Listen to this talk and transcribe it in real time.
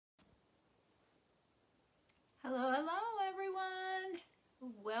Hello, hello everyone.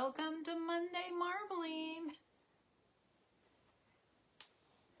 Welcome to Monday Marbling.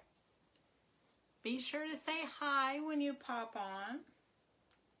 Be sure to say hi when you pop on.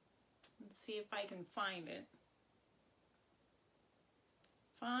 Let's see if I can find it.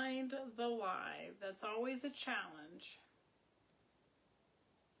 Find the live. That's always a challenge.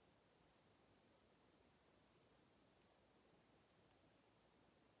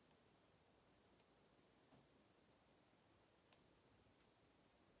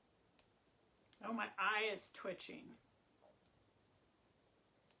 Oh, my eye is twitching.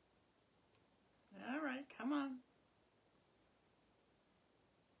 All right, come on.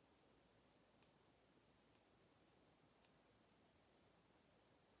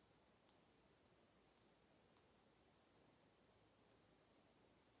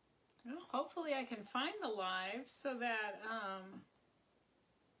 Well, hopefully I can find the live so that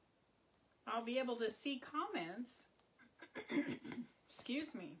I'll be able to see comments.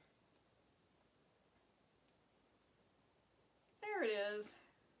 Excuse me. There it is.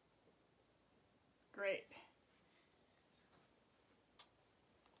 Great.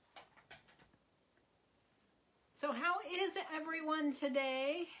 So how is everyone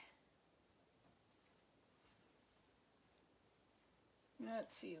today?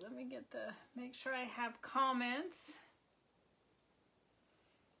 Let's see, let me make sure I have comments.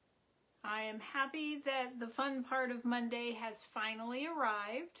 I am happy that the fun part of Monday has finally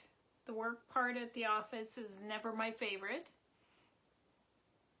arrived. The work part at the office is never my favorite.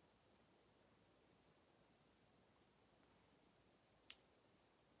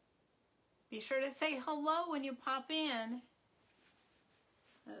 Be sure to say hello when you pop in.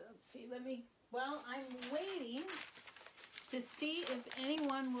 Let's see, I'm waiting to see if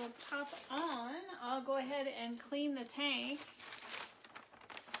anyone will pop on. I'll go ahead and clean the tank.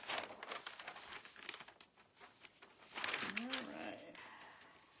 All right.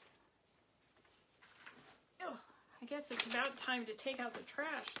 Oh, I guess it's about time to take out the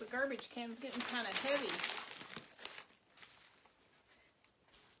trash. The garbage can's getting kind of heavy.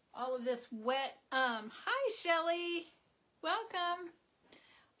 All of this wet, hi Shelly, welcome.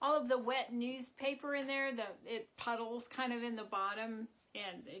 All of the wet newspaper in there, it puddles kind of in the bottom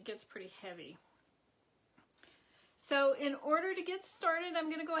and it gets pretty heavy. So in order to get started, I'm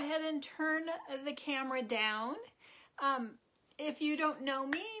gonna go ahead and turn the camera down. If you don't know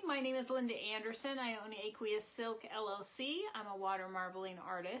me, my name is Linda Anderson. I own Aqueous Silk LLC. I'm a water marbling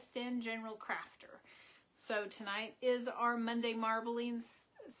artist and general crafter. So tonight is our Monday marbling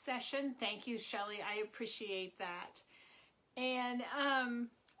session. Thank you, Shelly. I appreciate that. And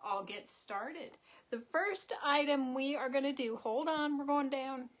I'll get started. The first item we are going to do, hold on, we're going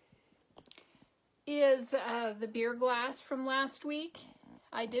down, is the beer glass from last week.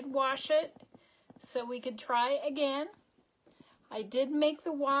 I did wash it so we could try again. I did make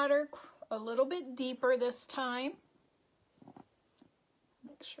the water a little bit deeper this time.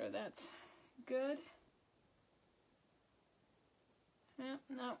 Make sure that's good.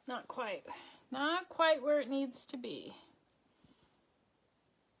 No, not quite. Not quite where it needs to be.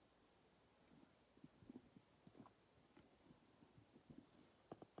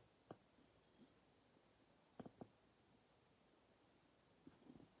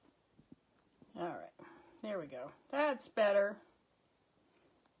 All right, there we go. That's better.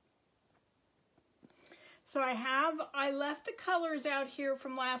 So I left the colors out here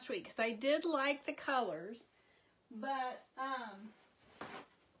from last week because I did like the colors, but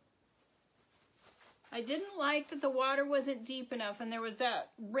I didn't like that the water wasn't deep enough and there was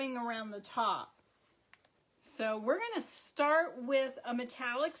that ring around the top. So we're going to start with a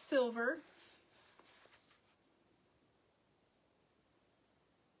metallic silver.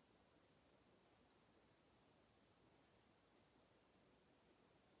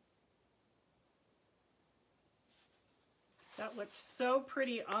 That looked so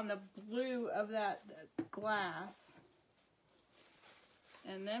pretty on the blue of that glass.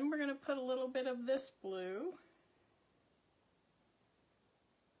 And then we're going to put a little bit of this blue.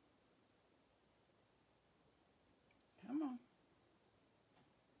 Come on.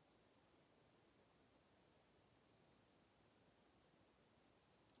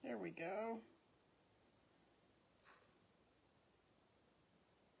 There we go.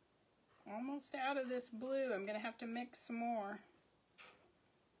 Almost out of this blue. I'm going to have to mix some more.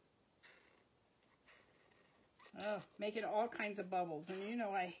 Oh, making all kinds of bubbles. And you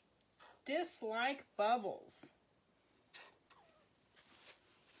know I dislike bubbles.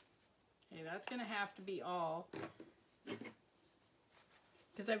 Okay, that's going to have to be all.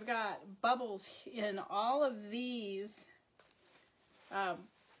 Because I've got bubbles in all of these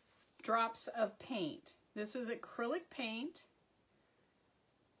drops of paint. This is acrylic paint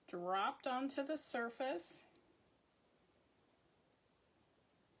dropped onto the surface.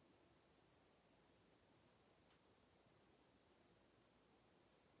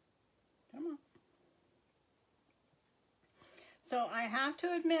 Come on. So I have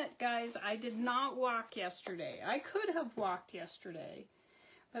to admit, guys, I did not walk yesterday. I could have walked yesterday,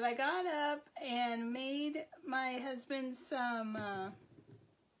 but I got up and made my husband some,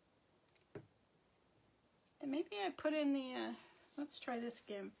 and maybe I put in the, let's try this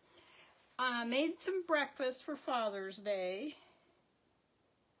again. I made some breakfast for Father's Day,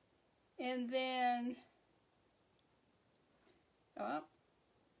 and then, oh,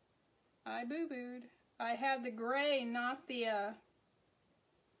 I boo-booed. I had the gray, not the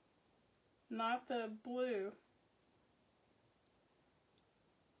blue.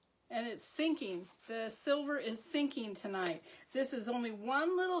 And it's sinking. The silver is sinking tonight. This is only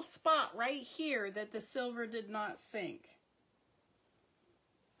one little spot right here that the silver did not sink.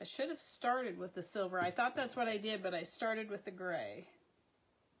 I should have started with the silver. I thought that's what I did, but I started with the gray.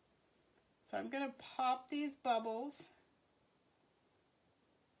 So I'm going to pop these bubbles.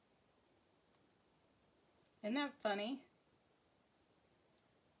 Isn't that funny?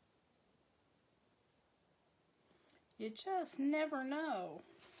 You just never know.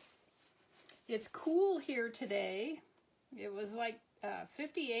 It's cool here today. It was like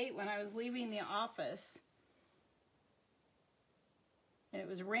 58 when I was leaving the office. And it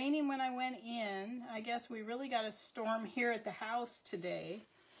was raining when I went in. I guess we really got a storm here at the house today.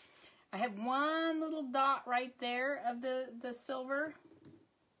 I have one little dot right there of the silver.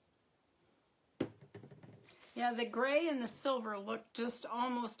 Yeah, the gray and the silver look just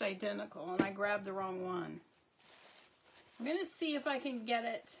almost identical, and I grabbed the wrong one. I'm going to see if I can get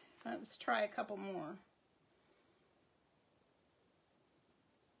it. Let's try a couple more.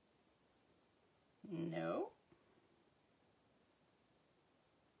 No.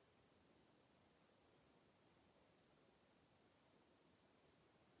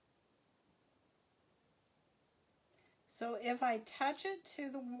 So if I touch it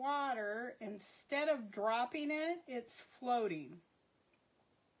to the water, instead of dropping it, it's floating.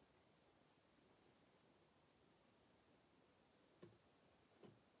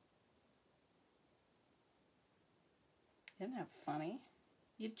 Isn't that funny?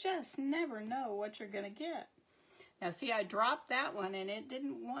 You just never know what you're going to get. Now see, I dropped that one and it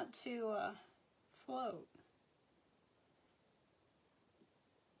didn't want to float.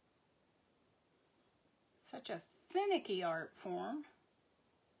 Such a finicky art form.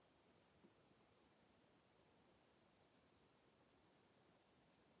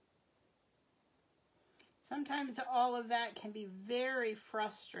 Sometimes all of that can be very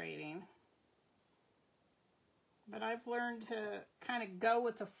frustrating. But I've learned to kind of go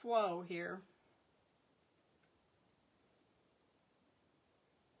with the flow here.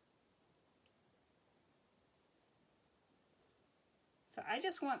 So I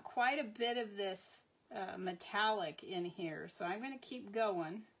just want quite a bit of this metallic in here. So I'm going to keep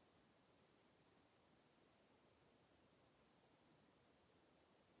going.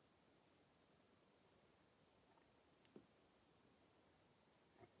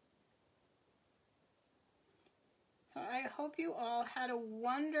 So I hope you all had a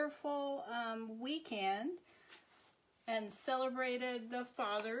wonderful weekend and celebrated the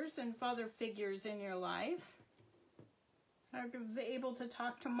fathers and father figures in your life. I was able to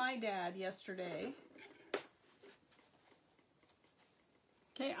talk to my dad yesterday.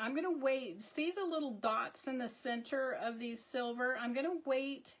 Okay, I'm going to wait. See the little dots in the center of these silver? I'm going to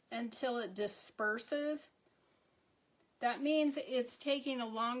wait until it disperses. That means it's taking a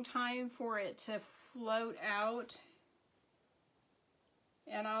long time for it to float out.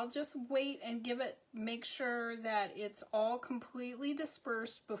 And I'll just wait and make sure that it's all completely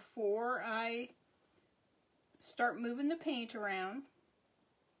dispersed before I start moving the paint around.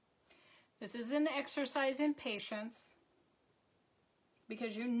 This is an exercise in patience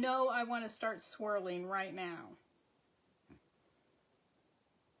because you know I want to start swirling right now.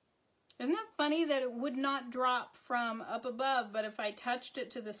 Isn't it funny that it would not drop from up above, but if I touched it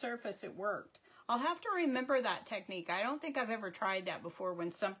to the surface, it worked? I'll have to remember that technique. I don't think I've ever tried that before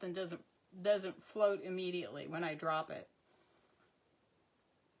when something doesn't float immediately when I drop it.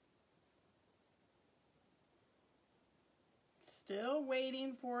 Still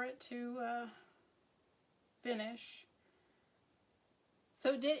waiting for it to finish.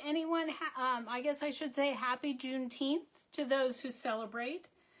 So did anyone, I guess I should say happy Juneteenth to those who celebrate.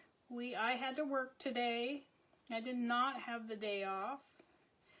 I had to work today. I did not have the day off.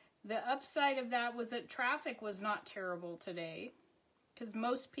 The upside of that was that traffic was not terrible today because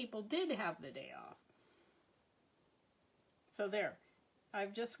most people did have the day off. So there,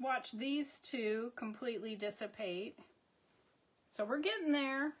 I've just watched these two completely dissipate. So we're getting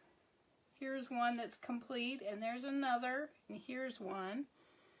there. Here's one that's complete, and there's another, and here's one.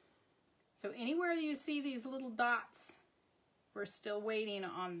 So anywhere you see these little dots, we're still waiting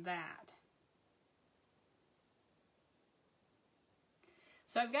on that.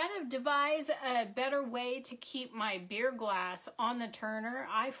 So I've got to devise a better way to keep my beer glass on the turner.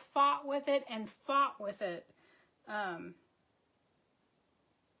 I fought with it and fought with it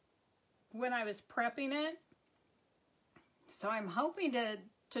when I was prepping it. So I'm hoping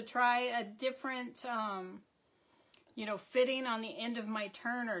to try a different, you know, fitting on the end of my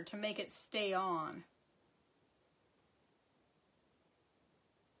turner to make it stay on.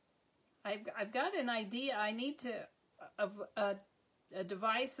 I've got an idea. I need to, of a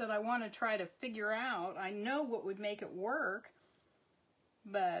device that I want to try to figure out. I know what would make it work,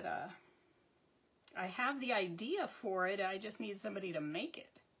 but I have the idea for it. I just need somebody to make it.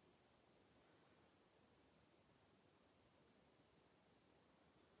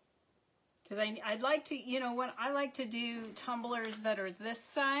 Because I'd like to, you know, what I like to do tumblers that are this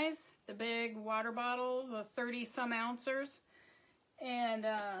size, the big water bottle, the 30-some ounces. And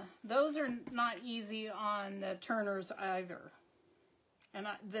those are not easy on the turners either. And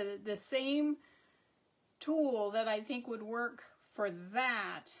the same tool that I think would work for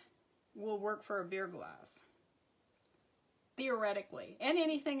that will work for a beer glass. Theoretically. And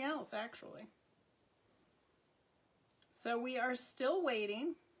anything else, actually. So we are still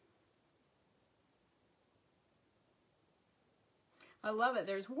waiting. I love it.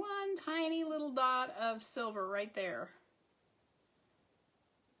 There's one tiny little dot of silver right there.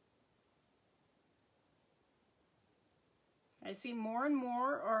 I see more and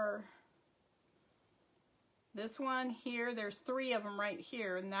more, or this one here, there's 3 of them right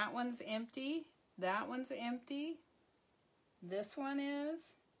here, and that one's empty, that one's empty, this one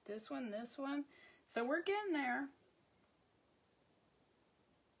is, this one. So we're getting there.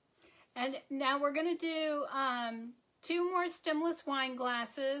 And now we're going to do 2 more stemless wine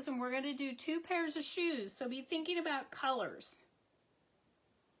glasses, and we're going to do 2 pairs of shoes, so be thinking about colors.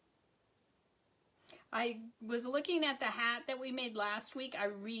 I was looking at the hat that we made last week. I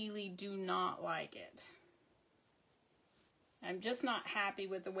really do not like it. I'm just not happy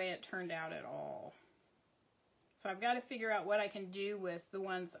with the way it turned out at all. So I've got to figure out what I can do with the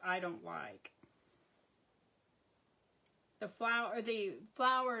ones I don't like. The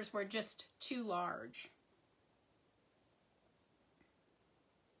flowers were just too large.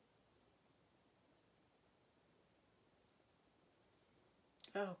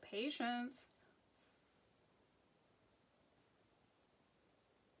 Oh, patience.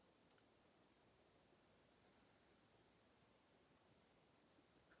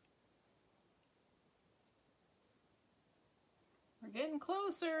 We're getting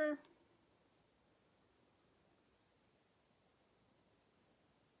closer.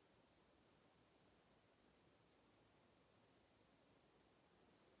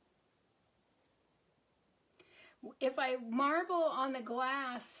 If I marble on the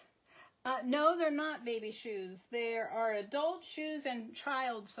glass, no, they're not baby shoes. There are adult shoes and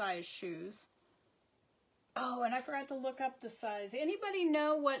child-size shoes. Oh, and I forgot to look up the size. Anybody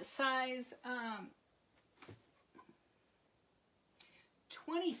know what size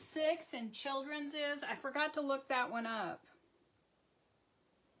 26 in children's is? I forgot to look that one up.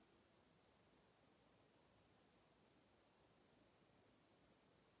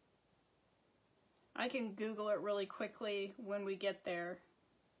 I can Google it really quickly when we get there.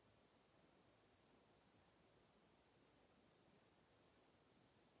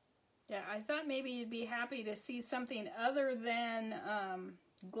 Yeah, I thought maybe you'd be happy to see something other than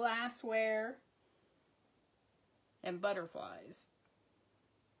glassware and butterflies.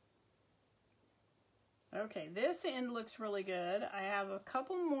 Okay, this end looks really good. I have a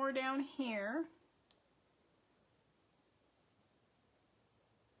couple more down here.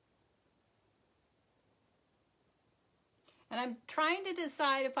 And I'm trying to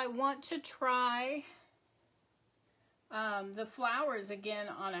decide if I want to try the flowers again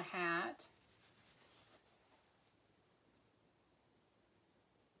on a hat.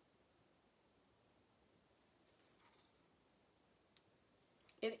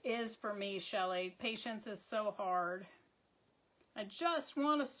 It is for me, Shelley. Patience is so hard. I just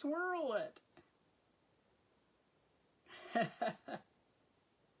want to swirl it.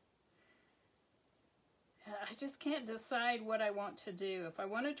 I just can't decide what I want to do. If I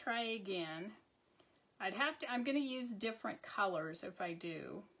want to try again, I'm going to use different colors if I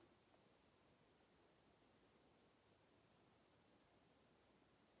do.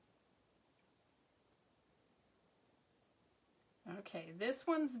 Okay, this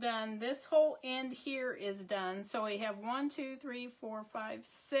one's done. This whole end here is done. So we have 1, 2, 3, 4, 5,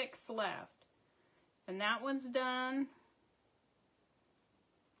 6 left. And that one's done.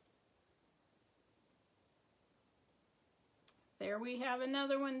 There we have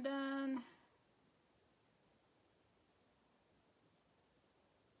another one done.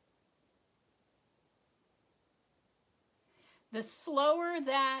 The slower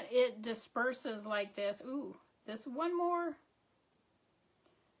that it disperses like this, ooh, this one more,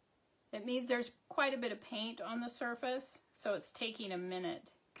 it means there's quite a bit of paint on the surface, so it's taking a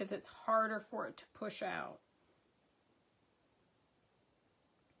minute because it's harder for it to push out.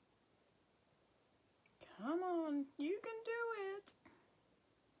 Come on, you can do it.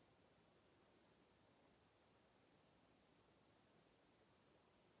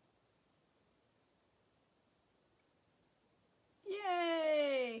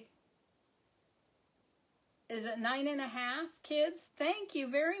 Yay! Is it 9.5, kids? Thank you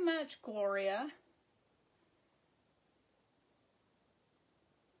very much, Gloria.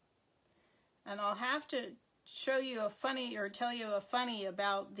 And I'll have to show you a funny, or tell you a funny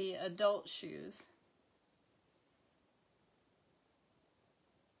about the adult shoes.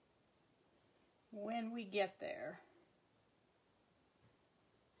 When we get there.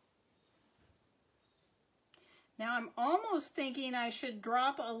 Now I'm almost thinking I should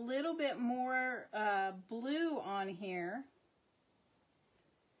drop a little bit more blue on here.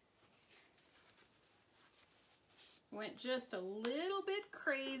 Went just a little bit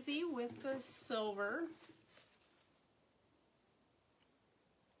crazy with the silver.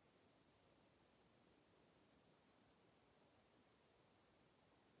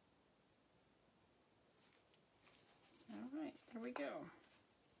 All right, there we go.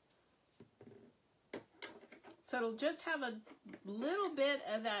 So it'll just have a little bit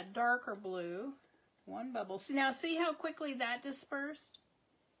of that darker blue. One bubble. See, now see how quickly that dispersed?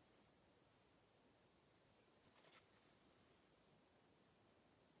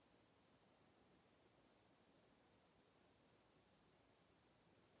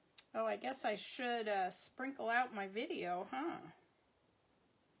 Oh, I guess I should sprinkle out my video, huh?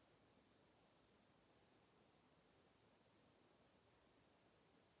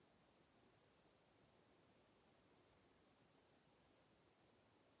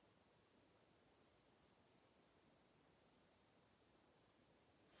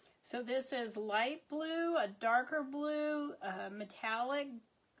 So this is light blue, a darker blue, metallic,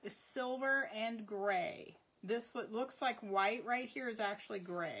 silver, and gray. This looks like white right here is actually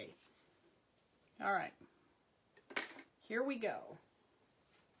gray. All right, here we go.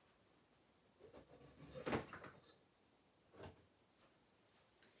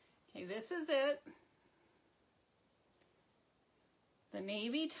 Okay, this is it. The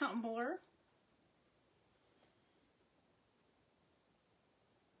navy tumbler.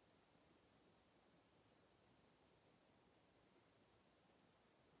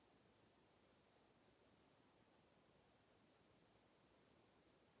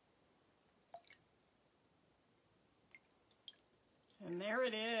 And there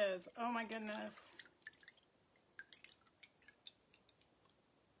it is. Oh my goodness.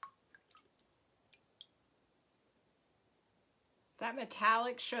 That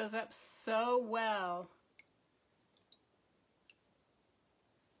metallic shows up so well.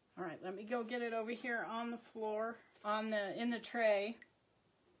 All right, let me go get it over here on the floor, in the tray.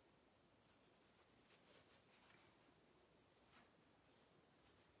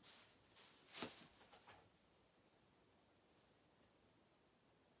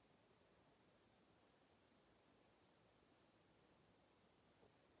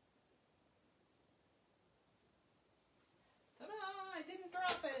 I didn't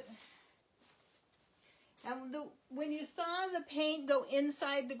drop it. And when you saw the paint go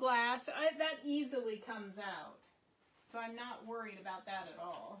inside the glass, that easily comes out. So I'm not worried about that at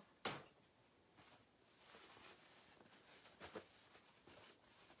all.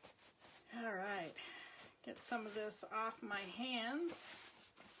 All right, get some of this off my hands.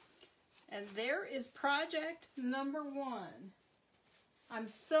 And there is project number 1. I'm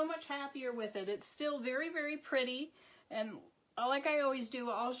so much happier with it. It's still very, very pretty. And like I always do,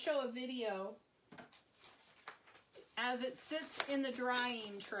 I'll show a video as it sits in the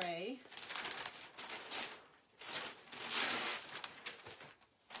drying tray.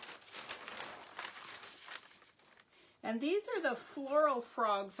 And these are the floral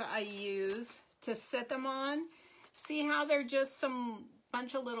frogs I use to set them on. See how they're just some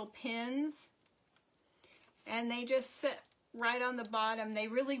bunch of little pins? And they just sit right on the bottom. They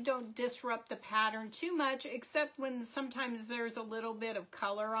really don't disrupt the pattern too much, except when sometimes there's a little bit of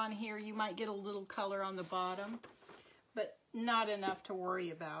color on here. You might get a little color on the bottom. But not enough to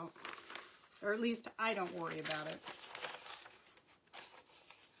worry about. Or at least I don't worry about it.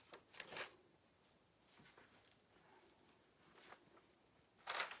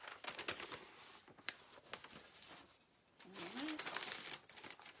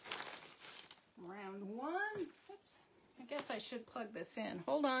 Round one. Oops. I guess I should plug this in.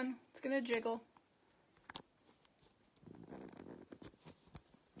 Hold on. It's going to jiggle.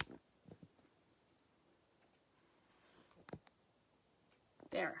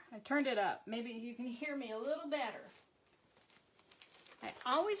 There, I turned it up. Maybe you can hear me a little better. I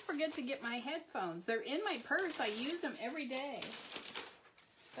always forget to get my headphones. They're in my purse. I use them every day.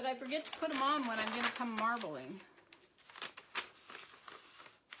 But I forget to put them on when I'm going to come marbling.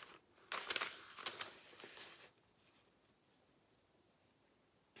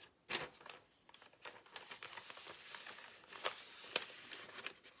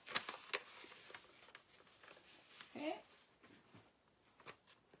 Okay.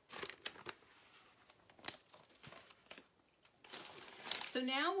 So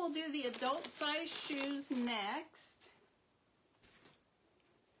now we'll do the adult size shoes next.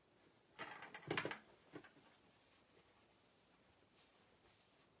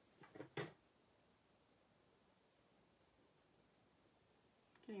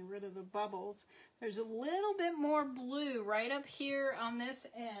 Getting rid of the bubbles. There's a little bit more blue right up here on this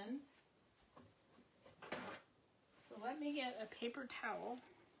end. So let me get a paper towel.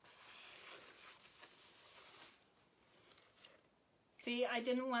 See, I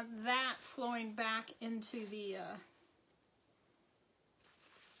didn't want that flowing back into the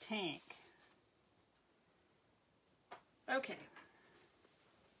tank. Okay.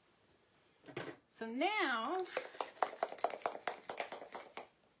 So now,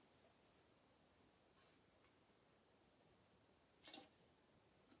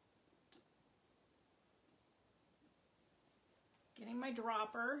 getting my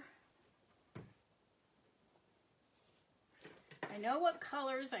dropper. I know what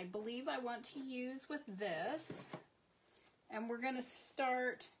colors I believe I want to use with this. And we're going to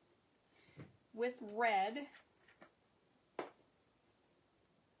start with red.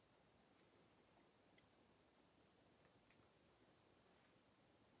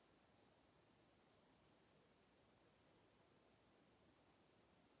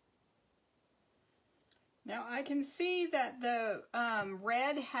 Now I can see that the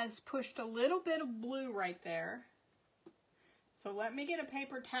red has pushed a little bit of blue right there. So let me get a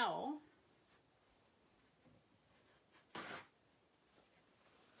paper towel.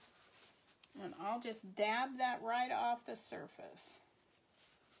 And I'll just dab that right off the surface.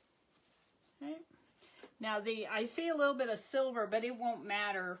 Okay. Now I see a little bit of silver, but it won't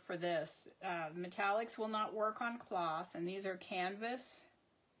matter for this. Metallics will not work on cloth, and these are canvas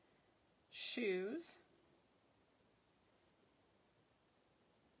shoes.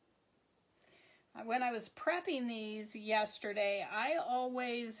 When I was prepping these yesterday, I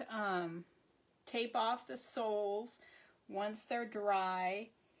always tape off the soles once they're dry,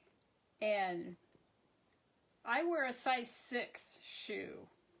 and I wear a size 6 shoe.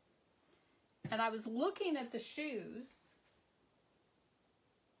 And I was looking at the shoes,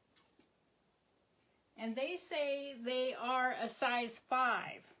 and they say they are a size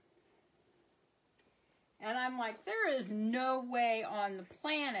 5. And I'm like, there is no way on the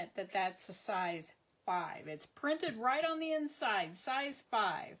planet that that's a size 5. It's printed right on the inside, size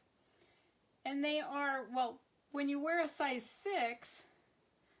 5. And they are, well, when you wear a size 6,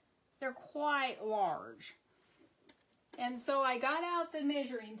 they're quite large. And so I got out the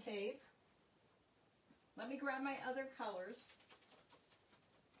measuring tape. Let me grab my other colors.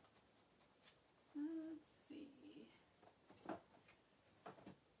 Let's see.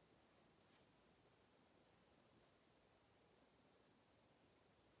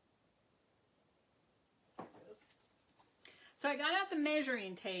 So I got out the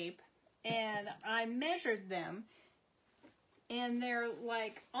measuring tape and I measured them, and they're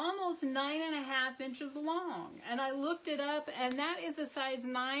like almost 9.5 inches long. And I looked it up, and that is a size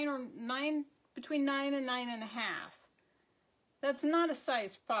 9 or 9, between 9 and 9.5. That's not a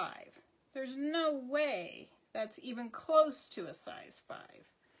size 5. There's no way that's even close to a size 5.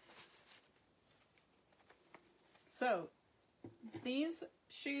 So these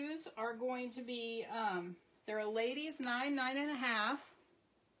shoes are going to be, they're a ladies 9, 9.5.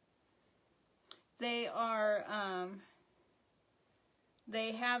 They are,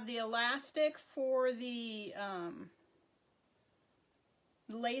 they have the elastic for the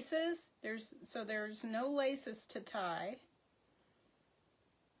laces. There's no laces to tie.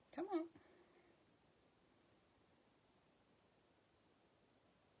 Come on.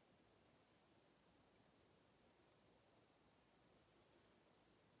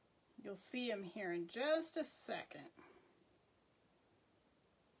 You'll see them here in just a second.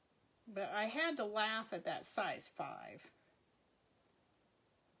 But I had to laugh at that size 5.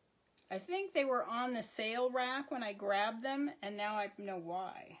 I think they were on the sale rack when I grabbed them, and now I know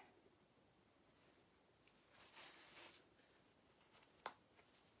why.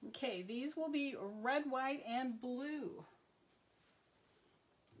 Okay, these will be red, white, and blue.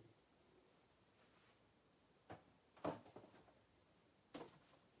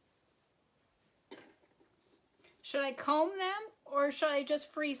 Should I comb them or should I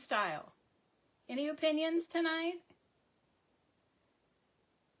just freestyle? Any opinions tonight?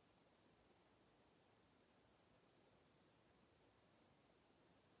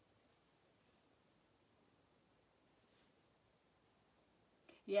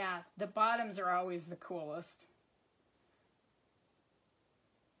 Yeah, the bottoms are always the coolest.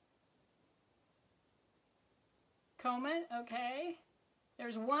 Comb it, okay.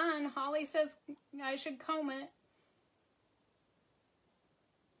 There's one. Holly says I should comb it.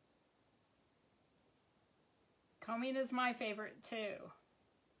 Combing is my favorite too.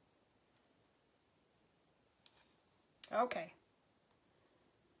 Okay.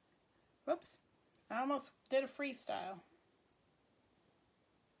 Whoops. I almost did a freestyle.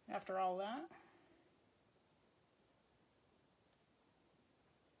 After all that.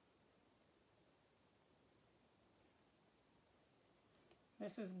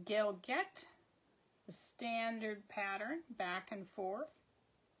 This is Gilget, the standard pattern, back and forth.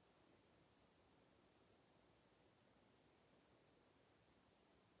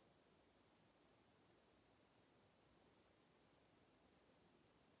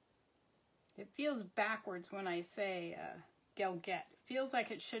 It feels backwards when I say Gilget. Feels like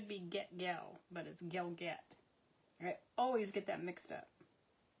it should be Get Gel, but it's Gilget. I always get that mixed up.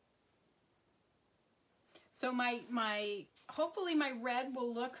 So hopefully my red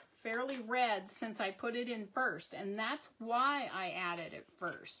will look fairly red since I put it in first, and that's why I added it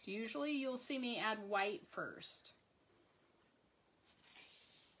first. Usually you'll see me add white first.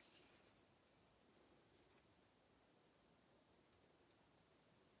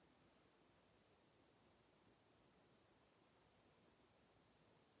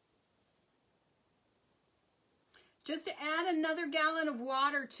 Just to add another gallon of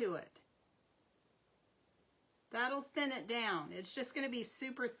water to it. That'll thin it down. It's just going to be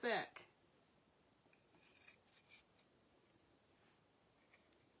super thick.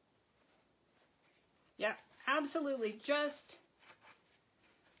 Yep, absolutely. Just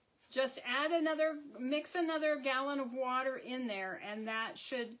add mix another gallon of water in there, and that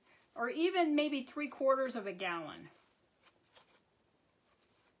should, or even maybe 3/4 of a gallon.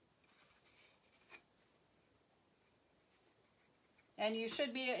 And it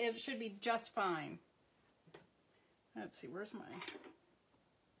should be just fine. Let's see, where's my...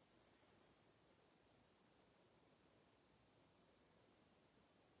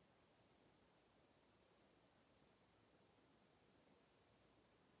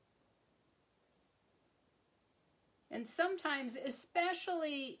 And sometimes,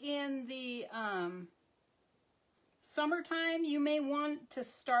 especially in the summertime, you may want to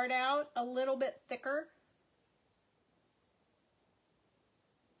start out a little bit thicker.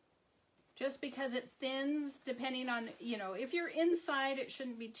 Just because it thins depending on, if you're inside, it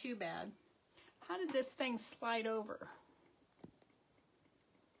shouldn't be too bad. How did this thing slide over?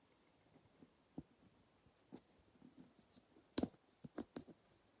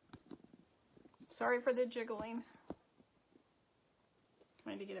 Sorry for the jiggling.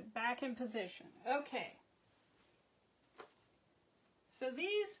 Trying to get it back in position. Okay. So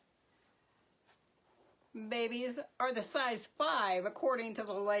these babies are the size 5 according to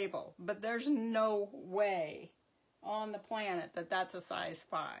the label, but there's no way on the planet that that's a size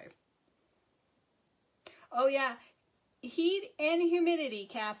 5. Oh yeah, heat and humidity,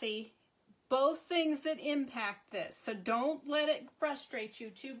 Kathy, both things that impact this, so don't let it frustrate you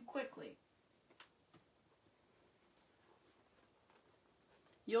too quickly.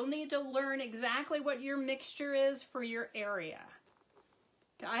 You'll need to learn exactly what your mixture is for your area.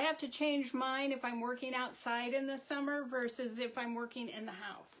 I have to change mine if I'm working outside in the summer versus if I'm working in the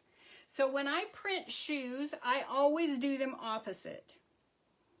house. So when I print shoes, I always do them opposite.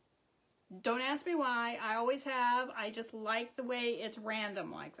 Don't ask me why. I always have. I just like the way it's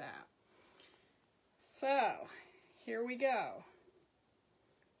random like that. So here we go.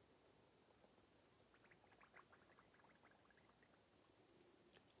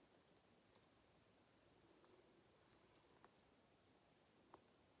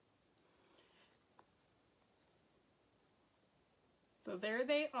 So there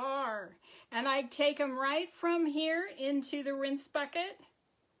they are. And I take them right from here into the rinse bucket.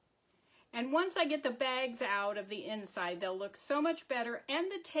 And once I get the bags out of the inside, they'll look so much better,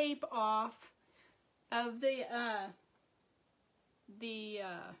 and the tape off of the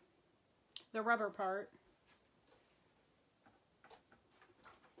rubber part.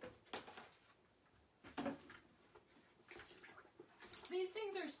 These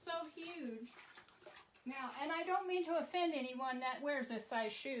things are so huge. Now, and I don't mean to offend anyone that wears this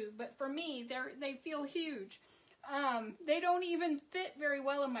size shoe, but for me, they feel huge. They don't even fit very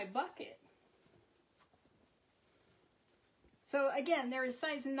well in my bucket. So again, there is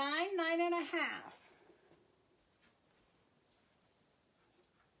size 9, 9.5.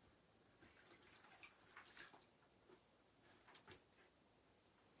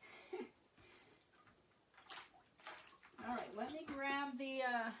 All right, let me grab the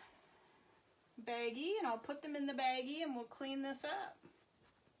baggie, and I'll put them in the baggie, and we'll clean this up.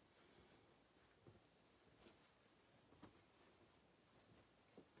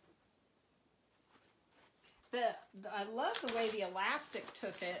 I love the way the elastic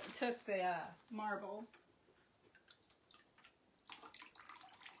took the marble.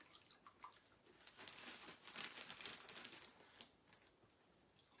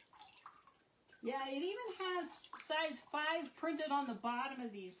 Yeah, it even has size 5 printed on the bottom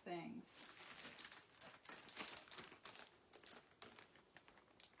of these things.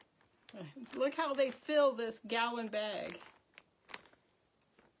 Look how they fill this gallon bag.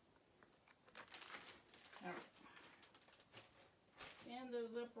 All right. Stand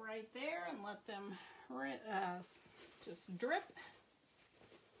those up right there and let them just drip.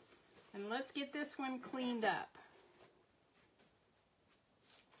 And let's get this one cleaned up.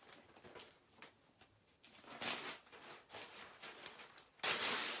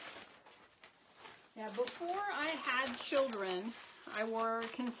 Yeah, before I had children, I wore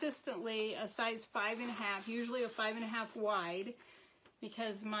consistently a size 5.5, usually a 5.5 wide,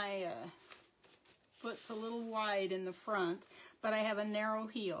 because my foot's a little wide in the front, but I have a narrow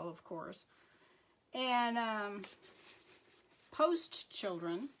heel, of course. And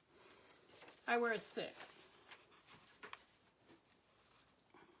post-children, I wear a 6.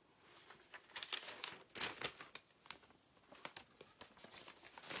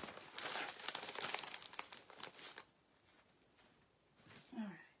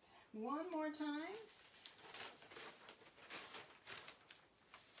 One more time.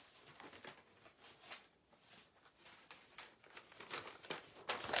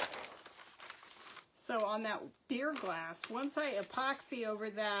 So on that beer glass, once I epoxy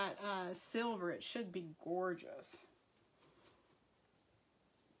over that silver, it should be gorgeous.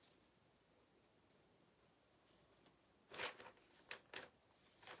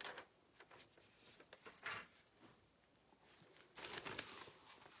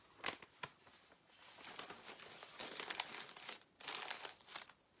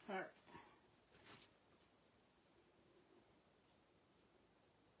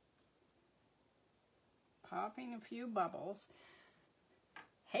 Popping a few bubbles.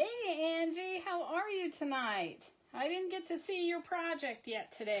 Hey Angie, how are you tonight? I didn't get to see your project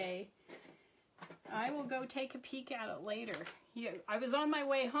yet today. I will go take a peek at it later. I was on my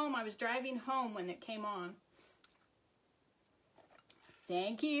way home. I was driving home when it came on.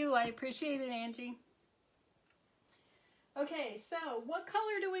 Thank you. I appreciate it, Angie. Okay, so what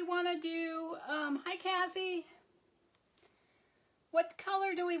color do we want to do? Hi, Cassie. What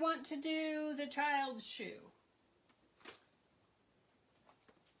color do we want to do the child's shoe?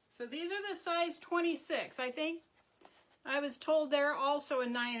 So these are the size 26. I think I was told they're also a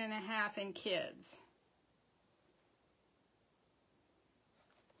 9.5 in kids.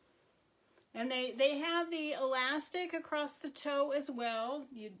 And they have the elastic across the toe as well.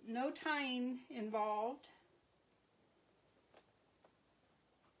 No tying involved.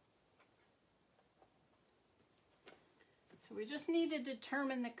 So we just need to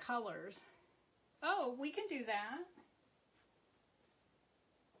determine the colors. Oh, we can do that.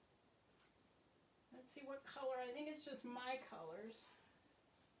 Let's see what color. I think it's just my colors.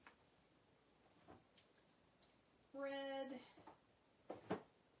 Red.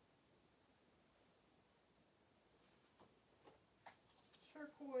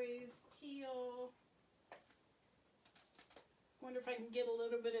 Turquoise, teal. Wonder if I can get a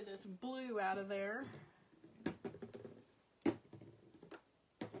little bit of this blue out of there.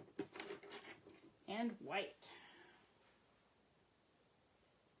 And white.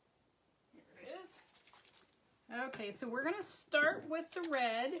 Here it is. Okay, so we're going to start with the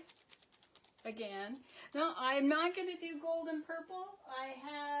red again. Now, I'm not going to do gold and purple. I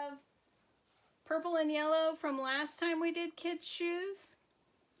have purple and yellow from last time we did kids' shoes.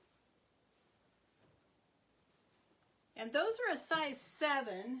 And those are a size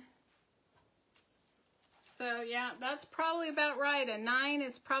 7. So yeah, that's probably about right. A 9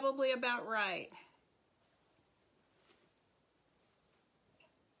 is probably about right.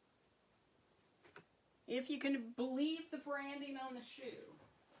 If you can believe the branding on the shoe.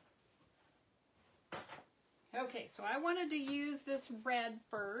 Okay, so I wanted to use this red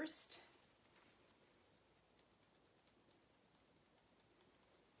first.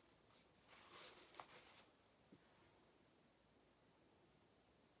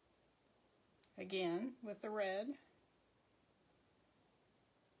 Again, with the red.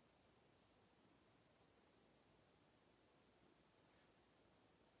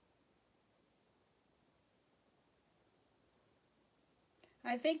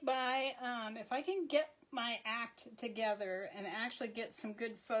 I think by, if I can get my act together and actually get some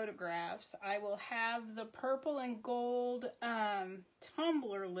good photographs, I will have the purple and gold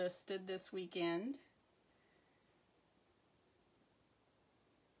tumbler listed this weekend.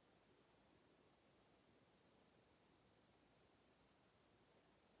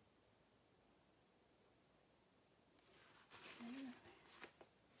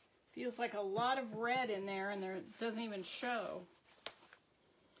 Feels like a lot of red in there, and there it doesn't even show.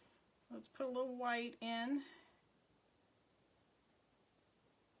 Let's put a little white in.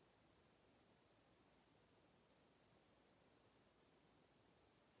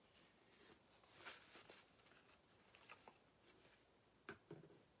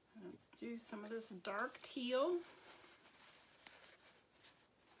 Let's do some of this dark teal.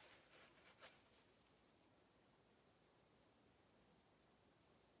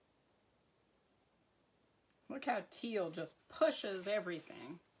 Look how teal just pushes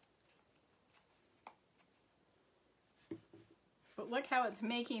everything. But look how it's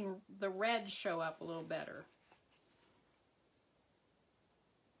making the red show up a little better.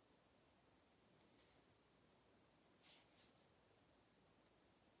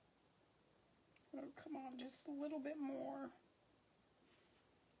 Oh, come on, just a little bit more.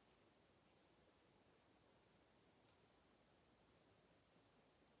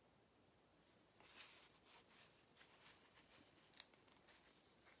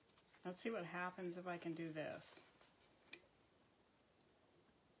 Let's see what happens if I can do this.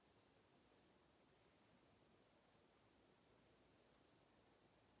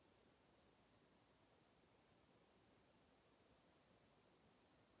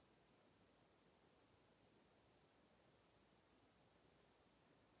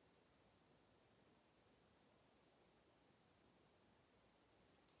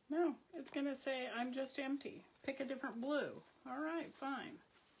 No, it's going to say I'm just empty. Pick a different blue. All right, fine.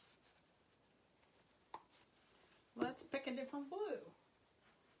 Let's pick a different blue.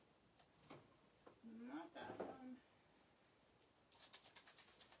 Not that one.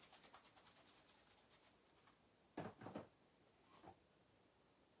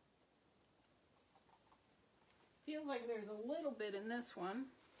 Feels like there's a little bit in this one.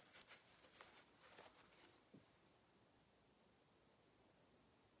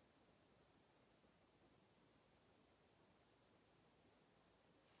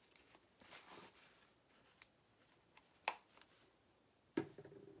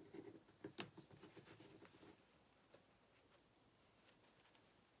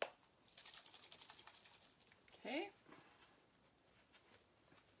 Okay.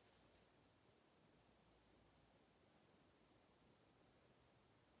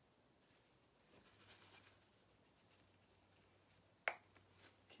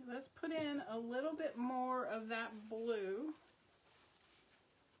 Okay, let's put in a little bit more of that blue.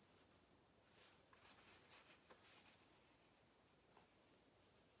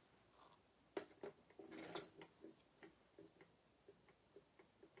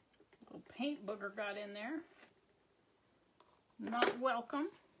 A little paint booger got in there. Not welcome.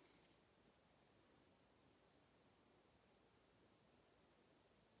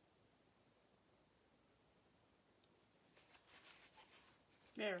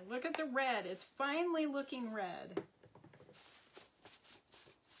 There, look at the red. It's finally looking red.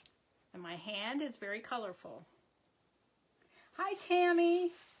 And my hand is very colorful. Hi,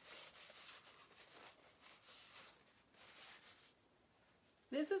 Tammy.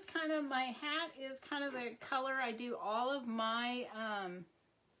 This is kind of, my hat is kind of the color I do all of my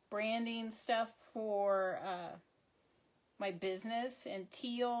branding stuff for my business, and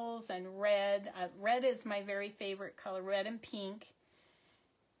teals and red. Red is my very favorite color, red and pink.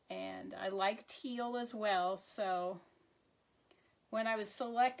 And I like teal as well, so when I was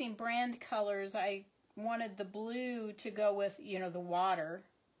selecting brand colors, I wanted the blue to go with, you know, the water.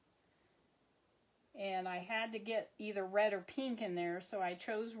 And I had to get either red or pink in there, so I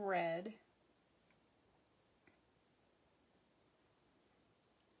chose red.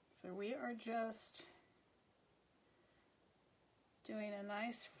 So we are just doing a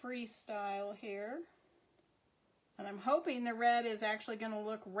nice freestyle here. And I'm hoping the red is actually going to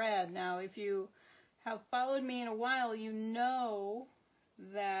look red. Now, if you have followed me in a while, you know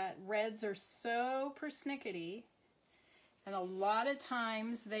that reds are so persnickety, and a lot of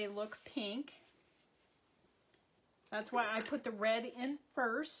times they look pink. That's why I put the red in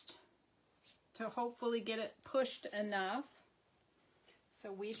first to hopefully get it pushed enough.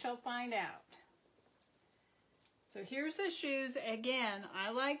 So we shall find out. So here's the shoes. Again,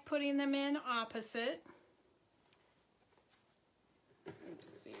 I like putting them in opposite.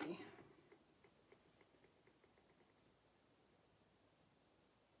 Let's see.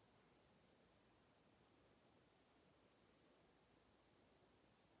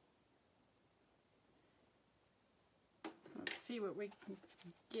 Let's see what we can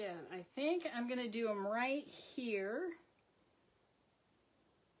get. I think I'm going to do them right here.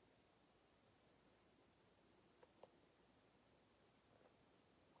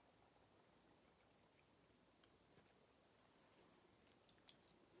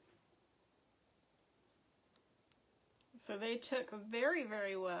 So they took very,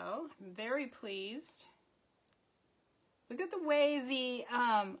 very well. I'm very pleased. Look at the way the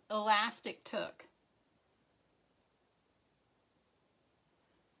elastic took.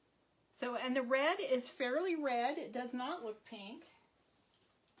 So, and the red is fairly red. It does not look pink.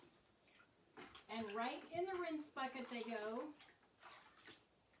 And right in the rinse bucket they go.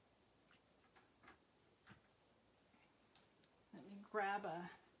 Let me grab a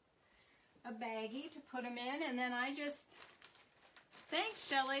baggie to put them in, and then I just, thanks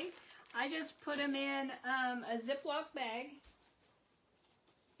Shelly, I just put them in a Ziploc bag,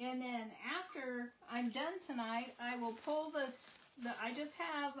 and then after I'm done tonight, I will pull this, I just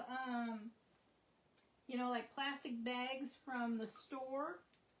have, you know, like plastic bags from the store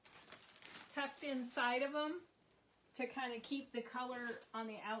tucked inside of them to kind of keep the color on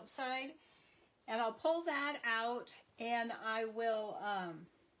the outside, and I'll pull that out, and I will,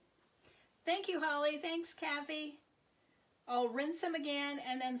 thank you, Holly. Thanks, Kathy. I'll rinse them again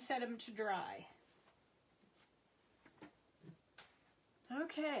and then set them to dry.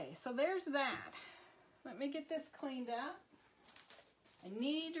 Okay, so there's that. Let me get this cleaned up. I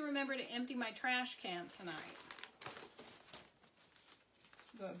need to remember to empty my trash can tonight.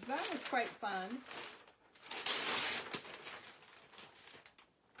 So that was quite fun.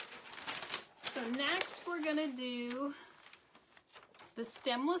 So next we're going to do the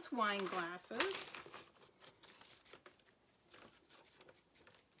stemless wine glasses.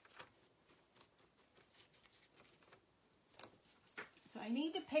 So I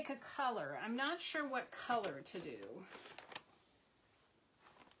need to pick a color. I'm not sure what color to do.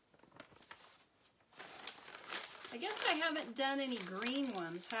 I guess I haven't done any green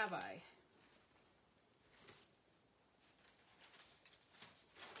ones, have I?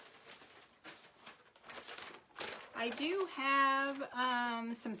 I do have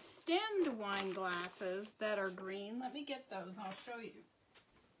some stemmed wine glasses that are green. Let me get those and I'll show you.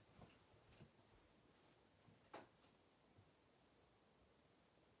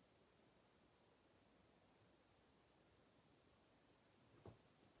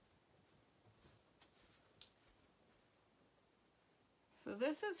 So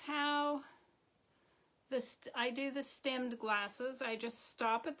this is how I do the stemmed glasses. I just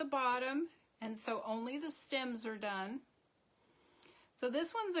stop at the bottom, and so only the stems are done. So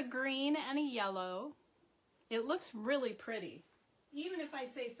this one's a green and a yellow. It looks really pretty, even if I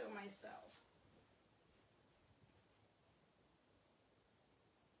say so myself.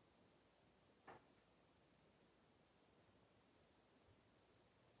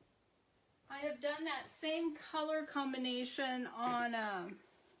 I have done that same color combination on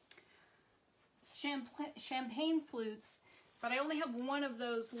champagne flutes, but I only have one of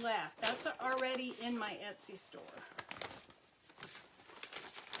those left. That's already in my Etsy store.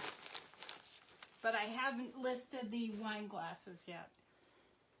 But I haven't listed the wine glasses yet.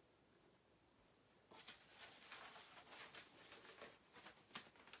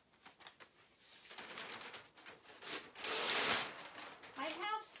 I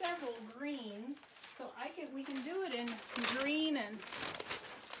have several greens, so we can do it in green and...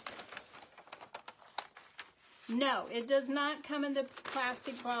 No, it does not come in the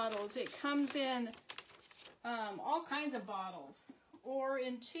plastic bottles. It comes in all kinds of bottles or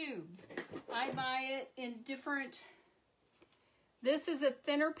in tubes. I buy it in different... This is a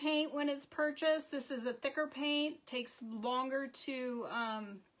thinner paint when it's purchased. This is a thicker paint. Takes longer to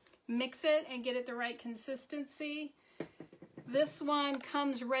mix it and get it the right consistency. This one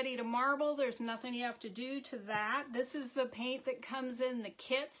comes ready to marble. There's nothing you have to do to that. This is the paint that comes in the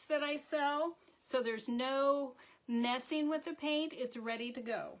kits that I sell. So there's no messing with the paint, it's ready to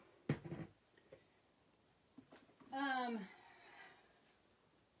go.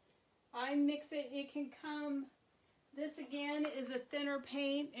 I mix it. It can come, this again is a thinner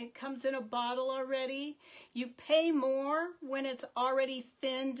paint. It comes in a bottle already. You pay more when it's already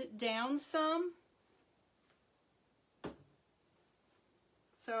thinned down some.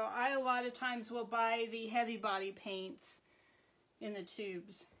 So I a lot of times will buy the heavy body paints in the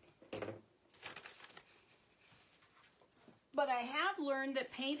tubes. But I have learned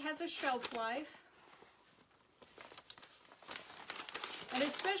that paint has a shelf life. And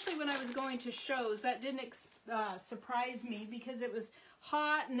especially when I was going to shows, that didn't surprise me because it was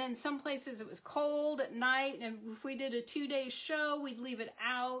hot, and then some places it was cold at night, and if we did a 2-day show, we'd leave it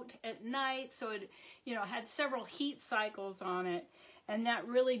out at night, so it, you know, had several heat cycles on it, and that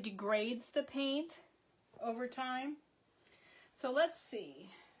really degrades the paint over time. So let's see.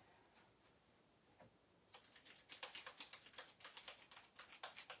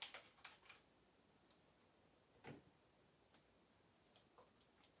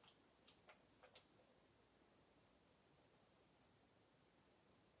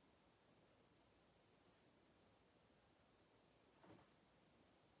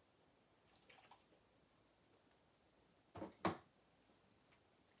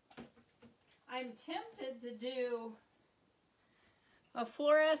 I'm tempted to do a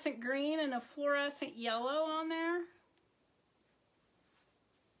fluorescent green and a fluorescent yellow on there.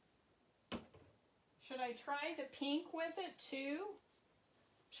 Should I try the pink with it too?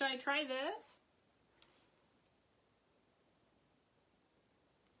 Should I try this?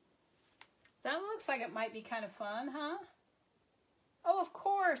 That looks like it might be kind of fun, huh? Oh, of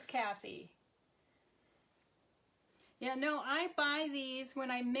course, Kathy. Yeah, no, I buy these when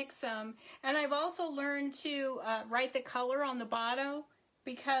I mix them. And I've also learned to write the color on the bottom,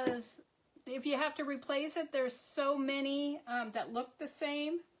 because if you have to replace it, there's so many that look the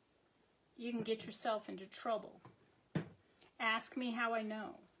same. You can get yourself into trouble. Ask me how I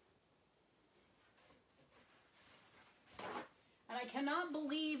know. And I cannot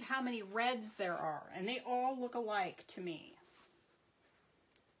believe how many reds there are, and they all look alike to me.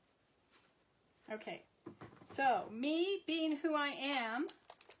 Okay. So, me being who I am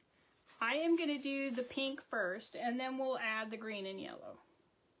going to do the pink first, and then we'll add the green and yellow.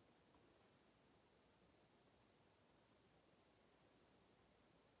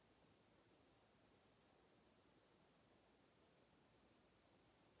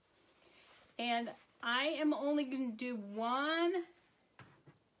 And I am only going to do 1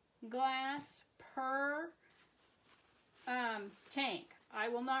 glass per tank. I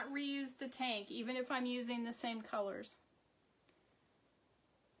will not reuse the tank, even if I'm using the same colors.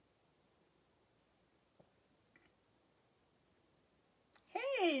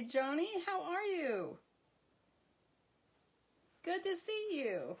 Hey, Joni, how are you? Good to see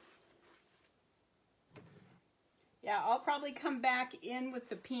you. Yeah, I'll probably come back in with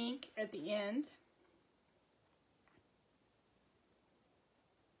the pink at the end.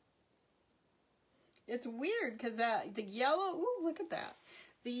 It's weird because the yellow, ooh, look at that.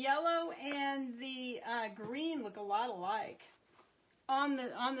 The yellow and the green look a lot alike on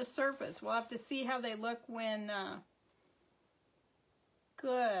the surface. We'll have to see how they look when,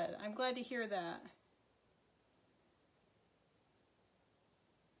 good. I'm glad to hear that.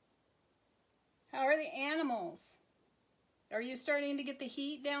 How are the animals? Are you starting to get the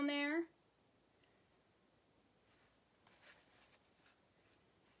heat down there?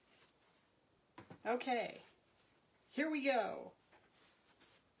 Okay, here we go.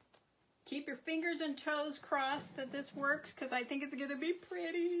 Keep your fingers and toes crossed that this works, because I think it's going to be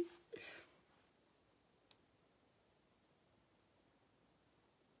pretty.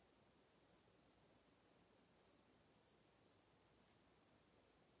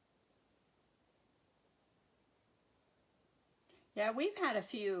 Yeah, we've had a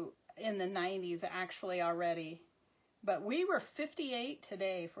few in the 90s actually already. But we were 58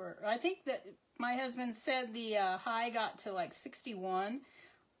 today for, I think that my husband said the high got to like 61.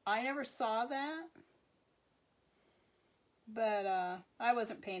 I never saw that. But I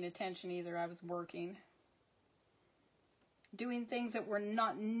wasn't paying attention either. I was working. Doing things that were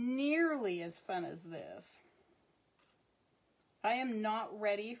not nearly as fun as this. I am not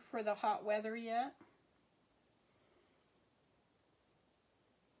ready for the hot weather yet.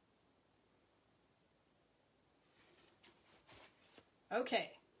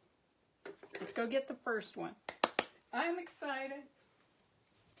 Okay, let's go get the first one. I'm excited.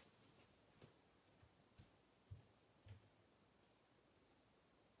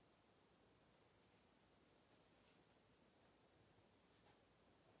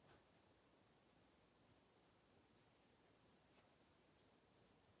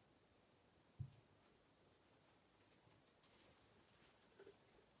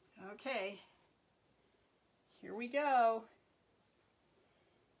 Okay, here we go.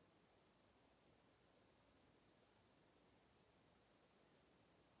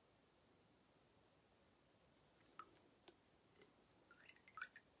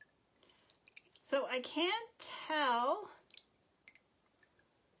 So I can't tell.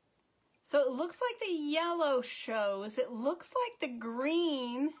 So it looks like the yellow shows. It looks like the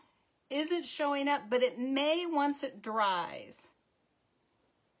green isn't showing up, but it may once it dries.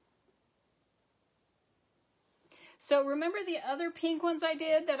 So remember the other pink ones I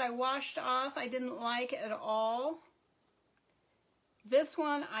did that I washed off I didn't like at all? This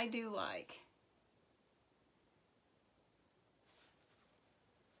one I do like.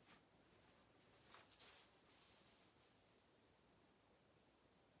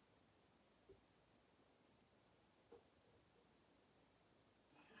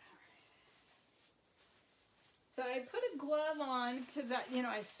 So I put a glove on because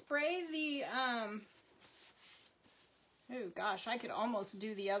I spray the, oh gosh, I could almost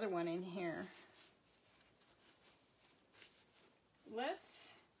do the other one in here.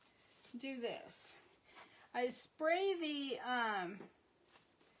 Let's do this. I spray the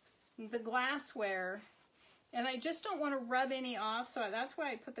glassware, and I just don't want to rub any off, so that's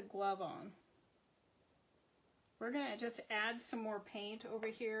why I put the glove on. We're gonna just add some more paint over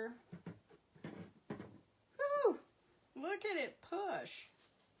here. Whew, look at it push.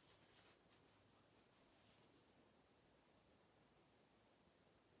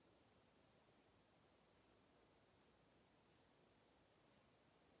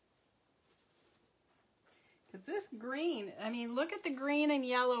 Because this green, I mean, look at the green and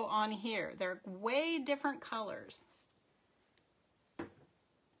yellow on here. They're way different colors.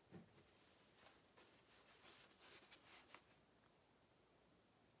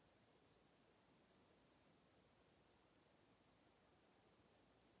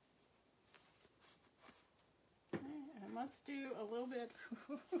 And let's do a little bit,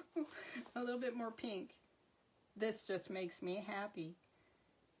 a little bit more pink. This just makes me happy.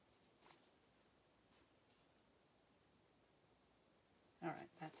 All right,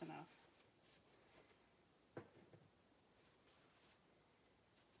 that's enough.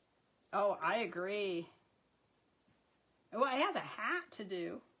 Oh, I agree. Oh, I have a hat to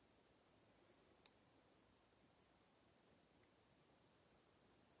do.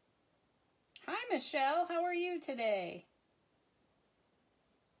 Hi, Michelle. How are you today?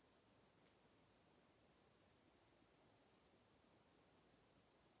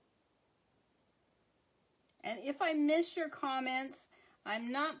 And if I miss your comments,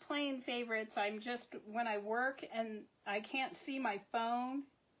 I'm not playing favorites. I'm just, when I work and I can't see my phone,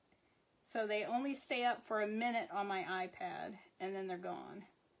 so they only stay up for a minute on my iPad, and then they're gone.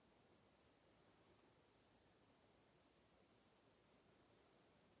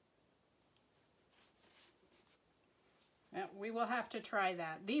 Now, we will have to try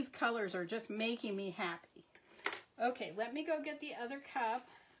that. These colors are just making me happy. Okay, let me go get the other cup.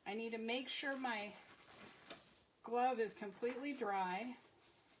 I need to make sure my glove is completely dry.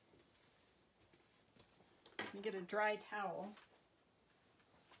 Let me get a dry towel.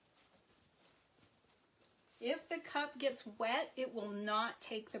 If the cup gets wet, it will not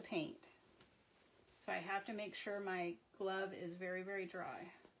take the paint. So I have to make sure my glove is very, very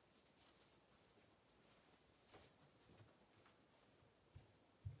dry.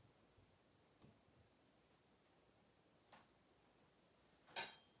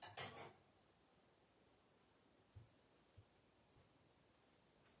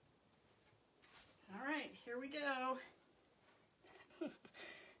 All right, here we go.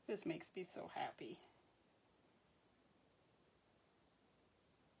 This makes me so happy.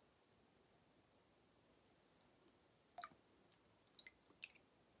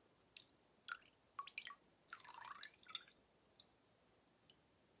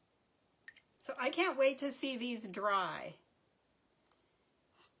 So I can't wait to see these dry.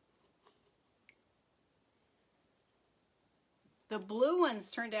 The blue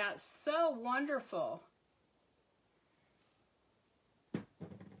ones turned out so wonderful.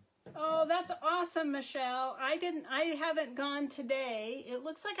 Oh, that's awesome, Michelle. I haven't gone today. It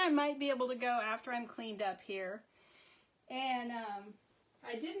looks like I might be able to go after I'm cleaned up here. And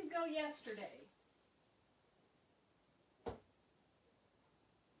I didn't go yesterday.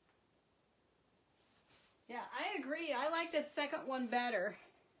 Yeah, I agree. I like the second one better.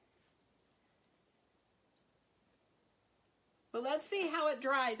 But let's see how it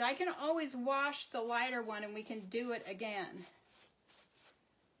dries. I can always wash the lighter one and we can do it again.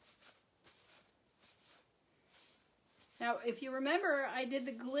 Now, if you remember, I did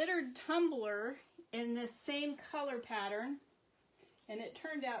the glittered tumbler in this same color pattern. and it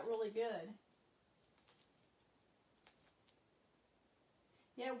turned out really good.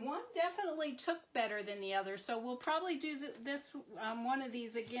 Yeah, one definitely took better than the other, so we'll probably do this one of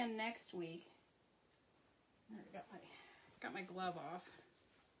these again next week. I got my glove off.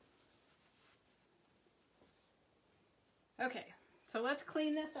 Okay, so let's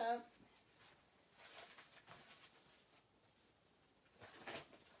clean this up.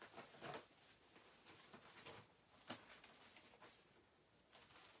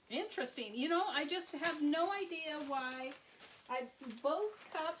 Interesting. You know, I just have no idea why both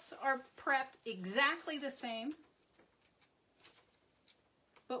cups are prepped exactly the same,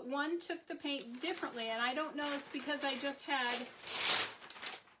 but one took the paint differently, and I don't know, it's because I just had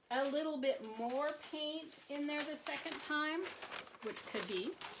a little bit more paint in there the second time, which could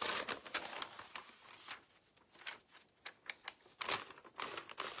be.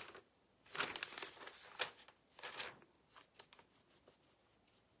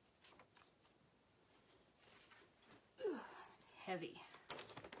 Heavy.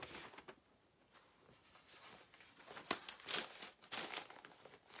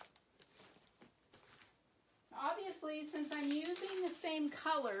 Obviously, since I'm using the same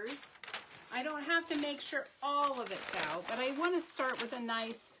colors, I don't have to make sure all of it's out, but I want to start with a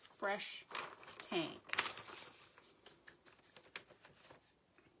nice fresh tank.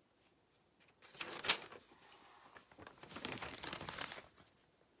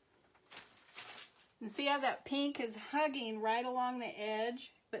 And see how that pink is hugging right along the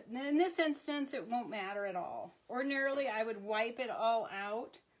edge? But in this instance, it won't matter at all. Ordinarily, I would wipe it all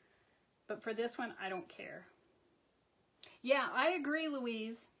out, but for this one, I don't care. Yeah, I agree,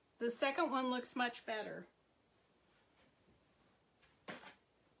 Louise. The second one looks much better.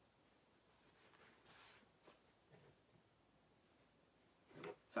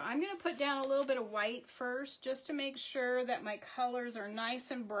 So I'm going to put down a little bit of white first, just to make sure that my colors are nice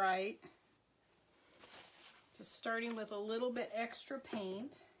and bright. Just starting with a little bit extra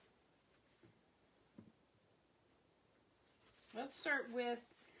paint. Let's start with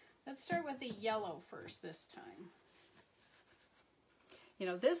the yellow first this time. You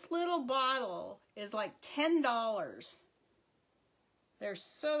know, this little bottle is like $10. They're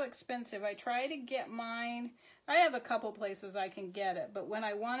so expensive. I try to get mine. I have a couple places I can get it, but when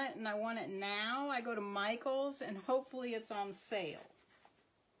I want it and I want it now, I go to Michael's and hopefully it's on sale.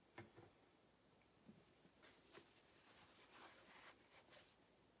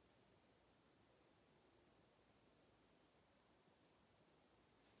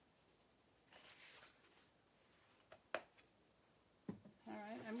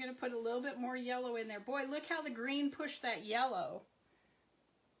 I'm going to put a little bit more yellow in there. Boy, look how the green pushed that yellow.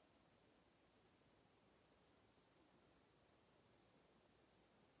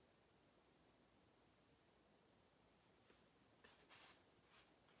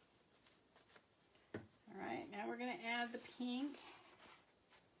 All right, now we're going to add the pink.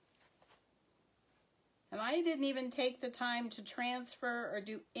 And I didn't even take the time to transfer or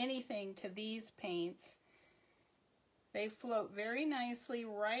do anything to these paints. They float very nicely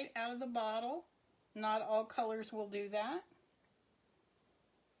right out of the bottle. Not all colors will do that.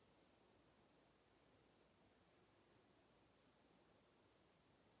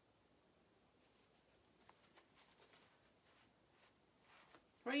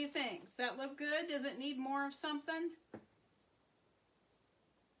 What do you think? Does that look good? Does it need more of something?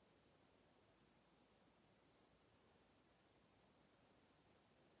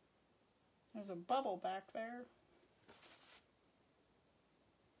 There's a bubble back there.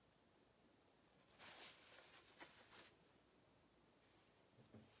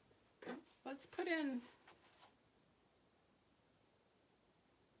 Let's put in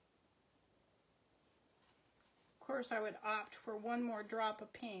of course I would opt for one more drop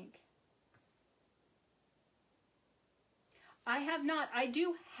of pink. I have not, I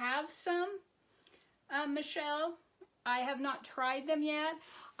do have some, Michelle. I have not tried them yet.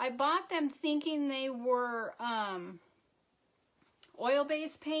 I bought them thinking they were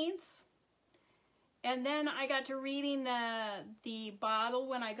oil-based paints. And then I got to reading the bottle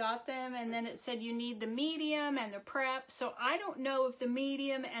when I got them, and then it said you need the medium and the prep. So I don't know if the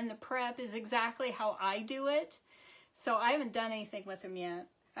medium and the prep is exactly how I do it. So I haven't done anything with them yet.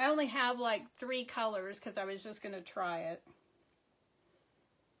 I only have like 3 colors because I was just going to try it.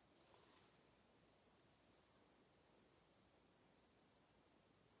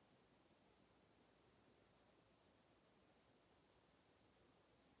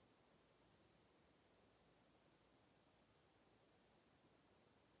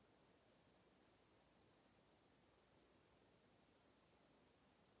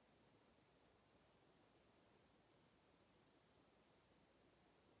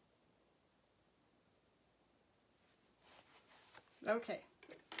 Okay.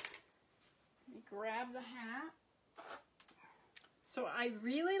 Let me grab the hat. So I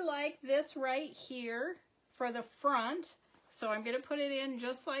really like this right here for the front. So I'm going to put it in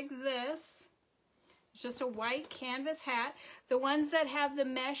just like this. It's just a white canvas hat. The ones that have the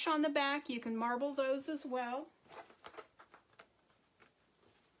mesh on the back, you can marble those as well.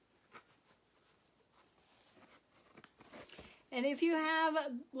 And if you have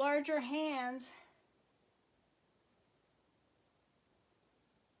larger hands,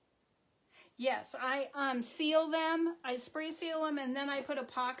 yes, I seal them, I spray seal them, and then I put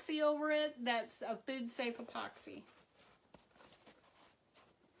epoxy over it. That's a food safe epoxy.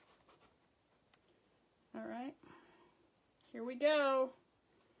 All right, here we go.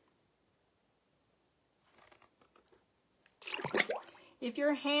 If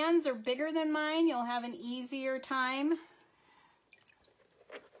your hands are bigger than mine, you'll have an easier time.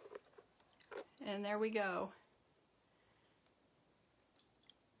 And there we go.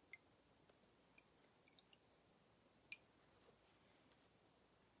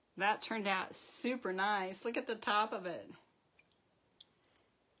 That turned out super nice. Look at the top of it.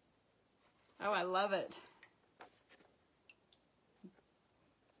 Oh, I love it.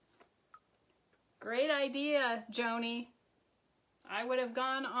 Great idea, Joni. I would have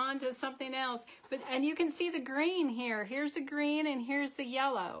gone on to something else. And you can see the green here. Here's the green and here's the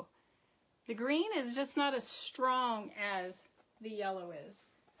yellow. The green is just not as strong as the yellow is.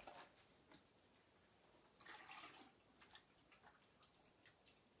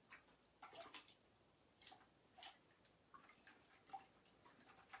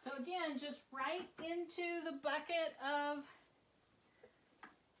 So again, just right into the bucket of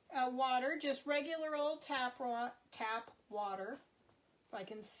water, just regular old tap water, if I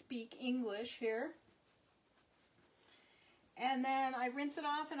can speak English here. And then I rinse it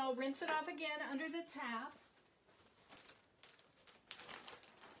off, and I'll rinse it off again under the tap.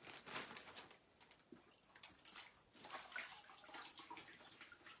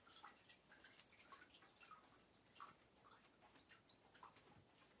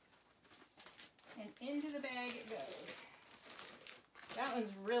 And into the bag it goes. That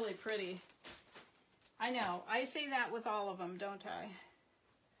one's really pretty. I know, I say that with all of them, don't I?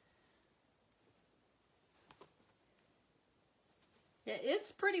 Yeah,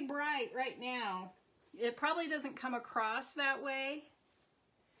 it's pretty bright right now. It probably doesn't come across that way.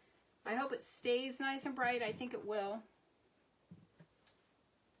 I hope it stays nice and bright. I think it will.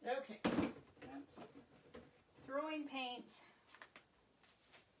 Okay. Oops. Throwing paints.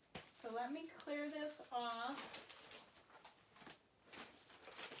 So let me clear this off.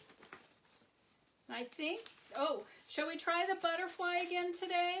 I think, oh, shall we try the butterfly again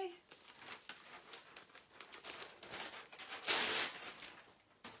today?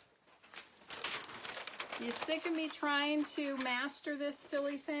 You sick of me trying to master this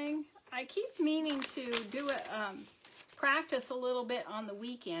silly thing? I keep meaning to do it, practice a little bit on the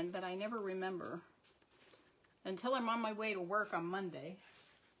weekend, but I never remember until I'm on my way to work on Monday.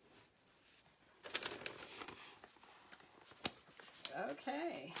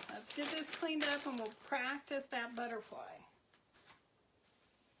 Okay, let's get this cleaned up and we'll practice that butterfly.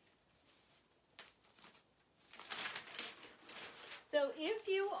 So if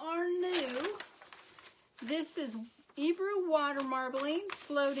you are new, this is Hebrew water marbling,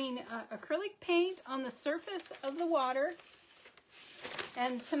 floating acrylic paint on the surface of the water.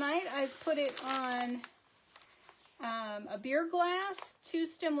 And tonight I've put it on a beer glass, 2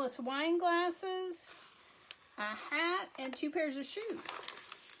 stemless wine glasses, a hat, and 2 pairs of shoes.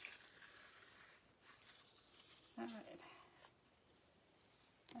 All right.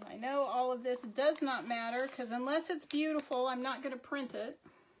 And I know all of this does not matter because unless it's beautiful, I'm not going to print it.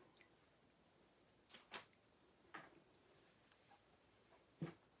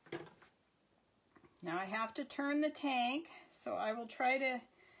 Now I have to turn the tank, so I will try to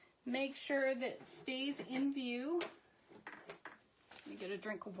make sure that it stays in view. Let me get a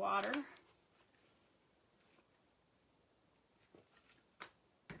drink of water.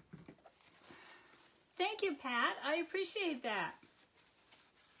 Thank you, Pat. I appreciate that.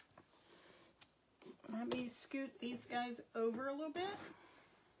 Let me scoot these guys over a little bit.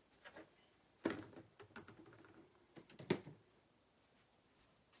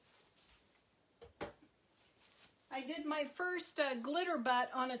 I did my first glitter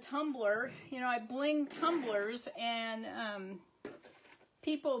butt on a tumbler. You know, I bling tumblers, and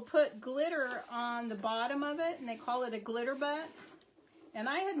people put glitter on the bottom of it, and they call it a glitter butt. And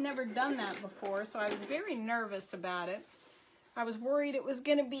I had never done that before, so I was very nervous about it. I was worried it was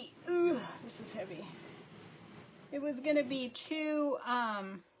going to be, ooh, this is heavy. It was going to be too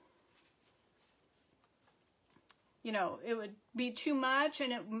you know, it would be too much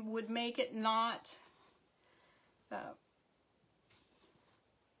and it would make it not, let's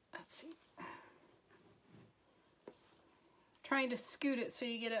see, trying to scoot it so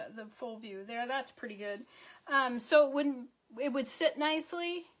you get the full view there. That's pretty good. So it would sit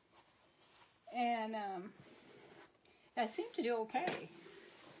nicely, and I seem to do okay.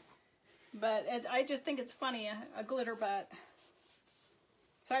 But I just think it's funny, a glitter butt.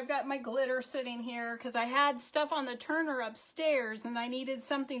 So I've got my glitter sitting here because I had stuff on the turner upstairs and I needed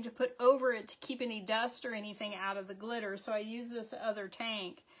something to put over it to keep any dust or anything out of the glitter. So I used this other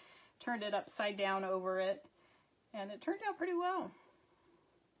tank, turned it upside down over it, and it turned out pretty well.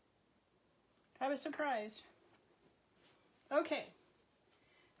 I was surprised. Okay,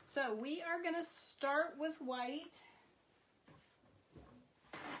 so we are going to start with white.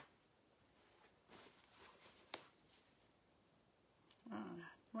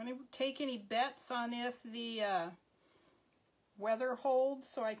 Want to take any bets on if the weather holds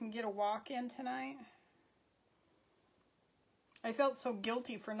so I can get a walk in tonight? I felt so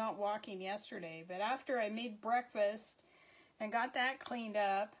guilty for not walking yesterday, but after I made breakfast and got that cleaned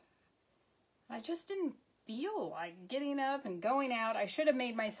up, I just didn't feel like getting up and going out. I should have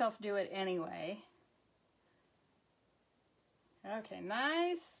made myself do it anyway. Okay,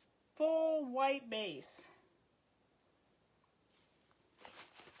 nice full white base.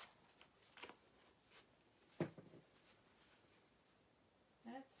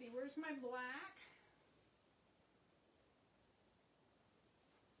 Let's see, where's my black?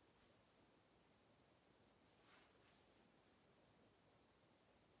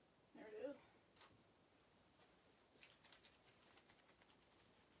 There it is.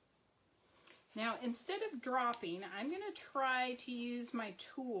 Now, instead of dropping, I'm going to try to use my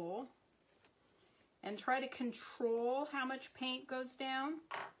tool and try to control how much paint goes down.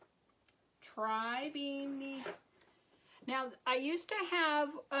 Try being the... Now, I used to have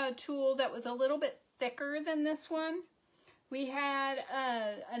a tool that was a little bit thicker than this one. We had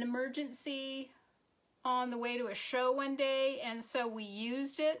an emergency on the way to a show one day, and so we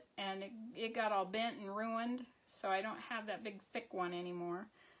used it, and it got all bent and ruined, so I don't have that big thick one anymore.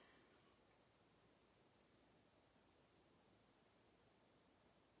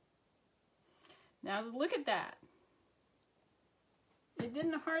 Now, look at that. It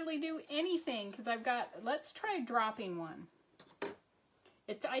didn't hardly do anything because I've got, let's try dropping one.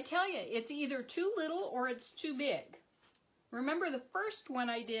 I tell you, it's either too little or it's too big. Remember the first one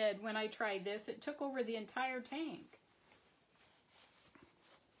I did when I tried this, it took over the entire tank.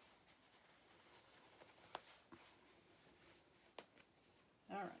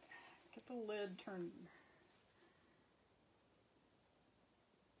 All right, get the lid turned.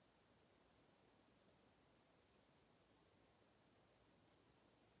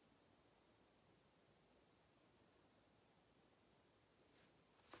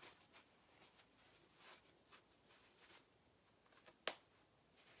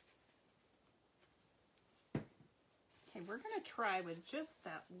 We're going to try with just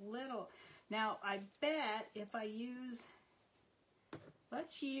that little. Now, I bet if I use,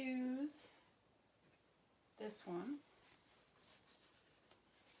 let's use this one.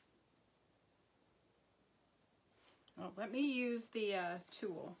 Oh, let me use the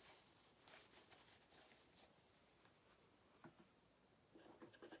tool.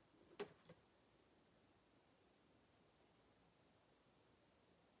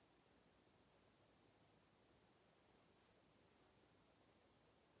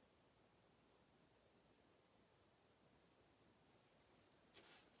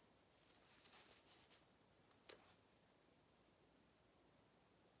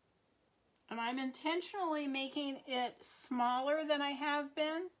 And I'm intentionally making it smaller than I have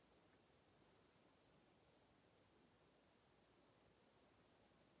been.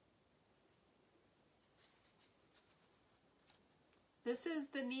 This is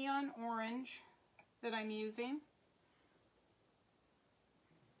the neon orange that I'm using.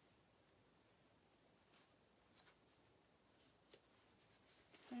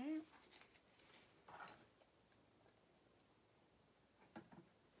 Okay.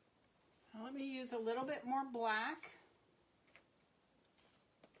 Now let me use a little bit more black.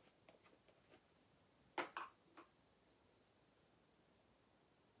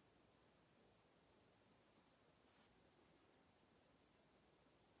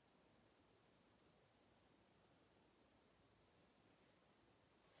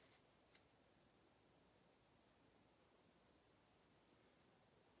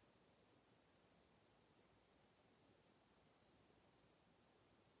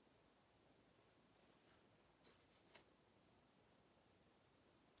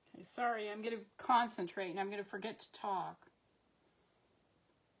 Okay, sorry, I'm going to concentrate and I'm going to forget to talk.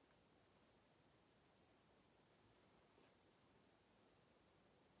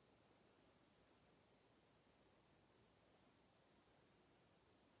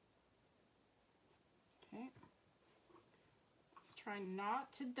 Okay. Let's try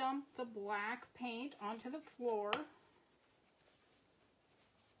not to dump the black paint onto the floor.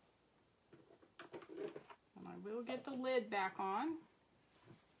 And I will get the lid back on,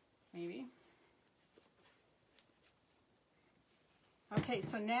 maybe. Okay,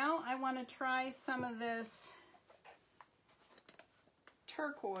 so now I want to try some of this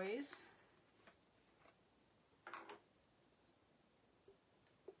turquoise.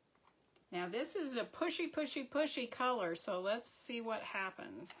 Now this is a pushy color, so let's see what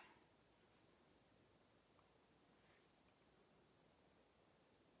happens.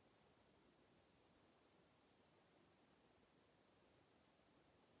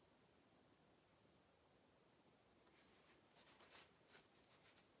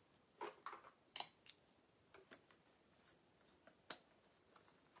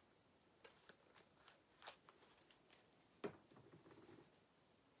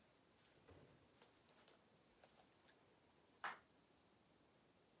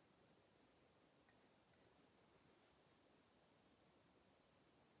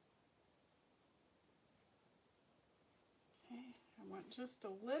 I want just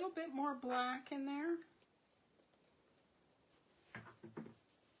a little bit more black in there.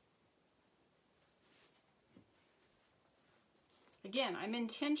 Again, I'm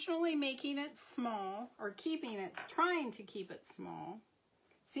intentionally making it small, or trying to keep it small.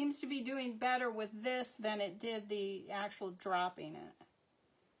 Seems to be doing better with this than it did the actual dropping it.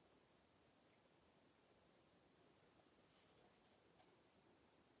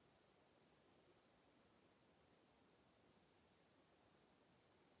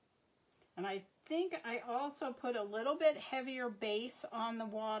 And I think I also put a little bit heavier base on the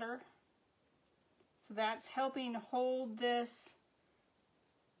water. So that's helping hold this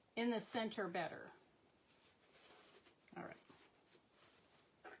in the center better. All right.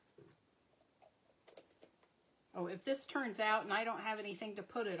 Oh, if this turns out and I don't have anything to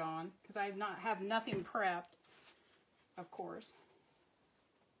put it on, because I have nothing prepped, of course.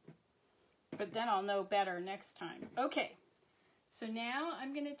 But then I'll know better next time. Okay, so now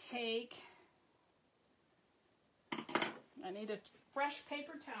I'm going to take, I need a fresh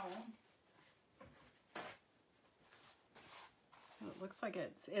paper towel. It looks like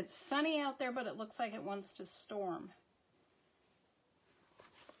it's sunny out there, but it looks like it wants to storm.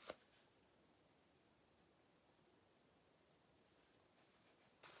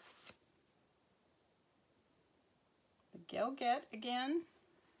 The Gilget again.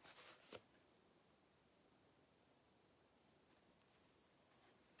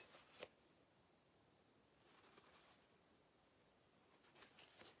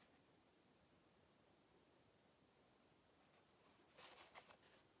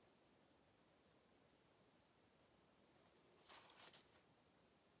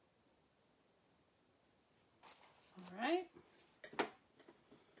 All right.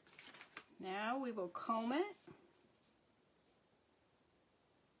 Now we will comb it.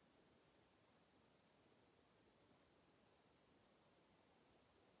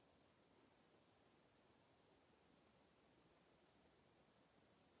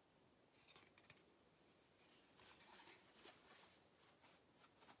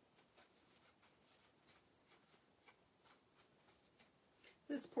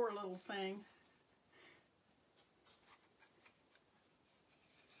 This poor little thing.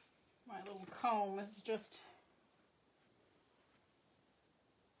 My little comb is just,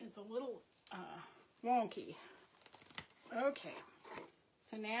 it's a little wonky. Okay,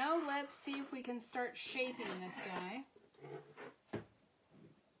 so now let's see if we can start shaping this guy.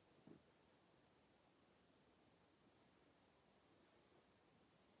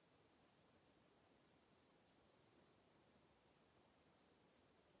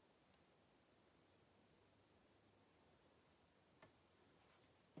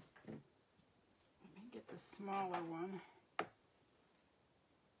 Let me get the smaller one.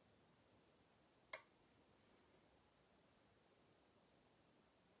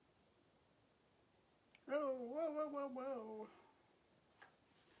 Oh, whoa, whoa, whoa, whoa.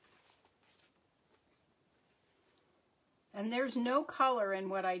 And there's no color in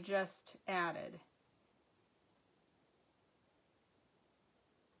what I just added.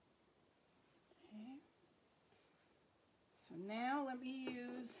 Okay. So now let me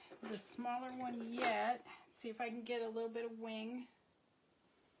use the smaller one yet. See if I can get a little bit of wing.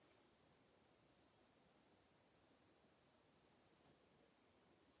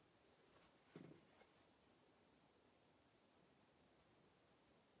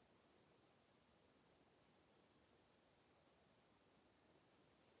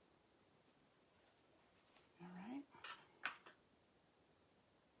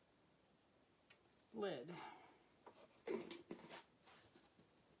 lid.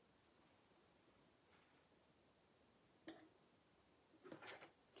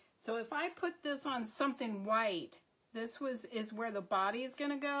 So if I put this on something white, this is where the body is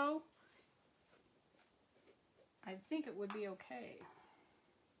going to go, I think it would be okay.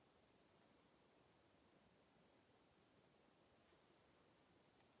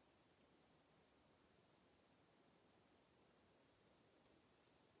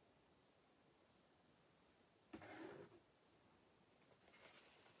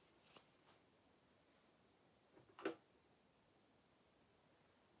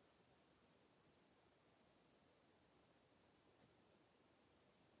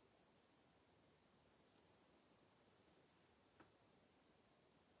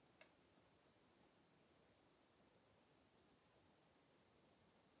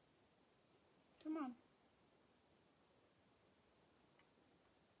 Come on.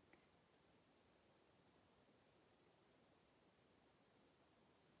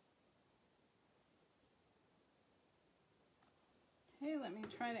 Okay, let me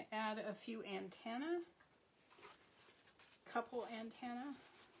try to add a few antennae. Couple antennae.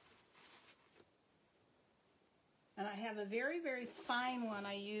 And I have a very, very fine one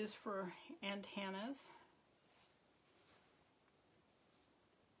I use for antennas.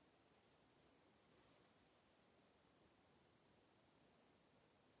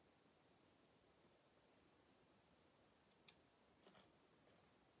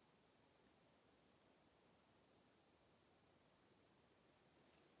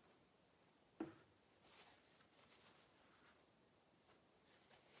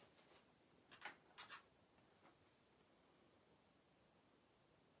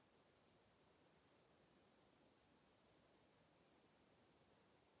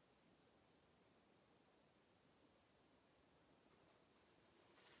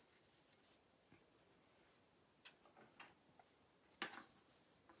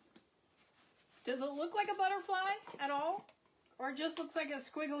 Does it look like a butterfly at all? Or it just looks like a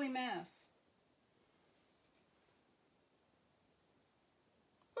squiggly mess?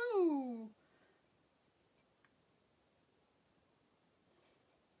 Ooh.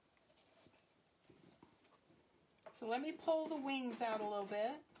 So let me pull the wings out a little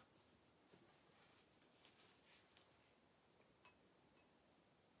bit.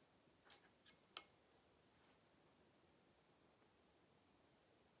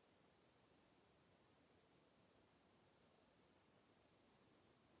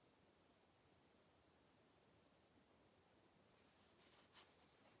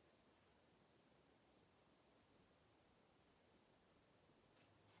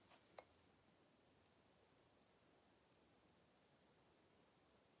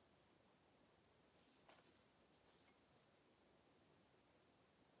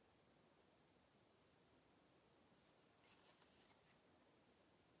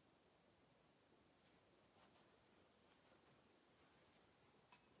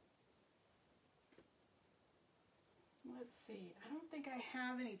 Let's see, I don't think I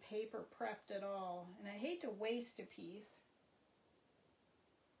have any paper prepped at all, and I hate to waste a piece.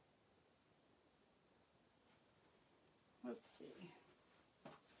 Let's see.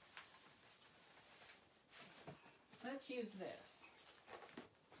 Let's use this.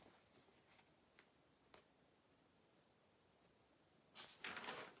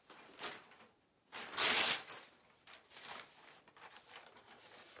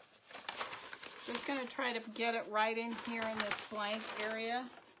 Just going to try to get it right in here in this blank area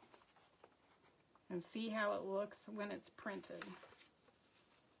and see how it looks when it's printed.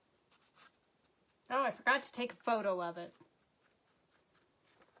 Oh, I forgot to take a photo of it.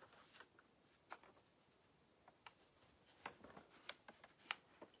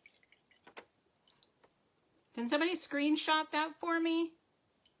 Can somebody screenshot that for me?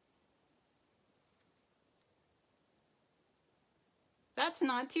 That's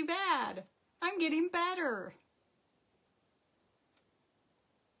not too bad. I'm getting better.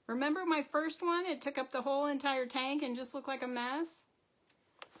 Remember my first one? It took up the whole entire tank and just looked like a mess.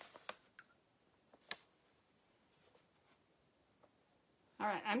 All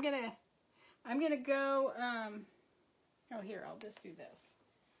right, I'm gonna go, oh here, I'll just do this.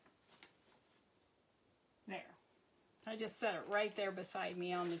 There. I just set it right there beside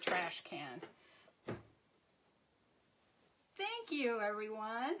me on the trash can. Thank you,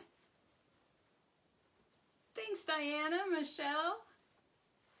 everyone. Thanks, Diana, Michelle.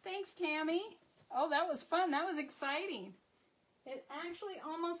 Thanks, Tammy. Oh, that was fun. That was exciting. It actually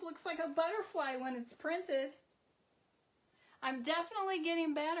almost looks like a butterfly when it's printed. I'm definitely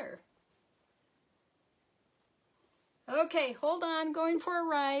getting better. Okay, hold on. Going for a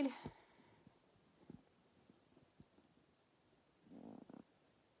ride.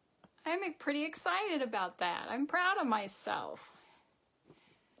 I'm pretty excited about that. I'm proud of myself.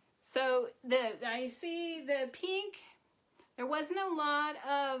 So I see the pink, there wasn't a lot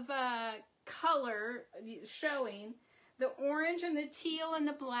of color showing. The orange and the teal and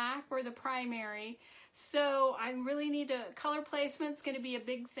the black were the primary. So I really need to, color placement's going to be a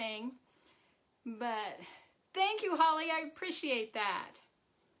big thing. But thank you, Holly. I appreciate that.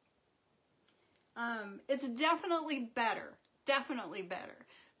 It's definitely better. Definitely better.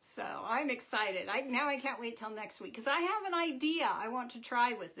 So I'm excited. Now I can't wait till next week because I have an idea I want to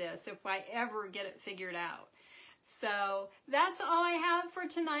try with this if I ever get it figured out. So that's all I have for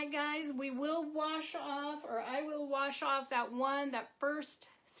tonight, guys. We will wash off, or I will wash off that first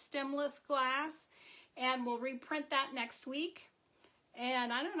stemless glass, and we'll reprint that next week.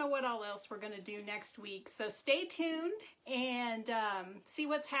 And I don't know what all else we're going to do next week. So stay tuned and see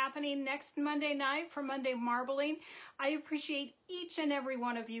what's happening next Monday night for Monday Marbling. I appreciate each and every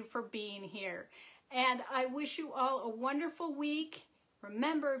one of you for being here. And I wish you all a wonderful week.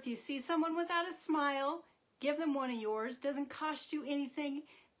 Remember, if you see someone without a smile, give them one of yours. Doesn't cost you anything.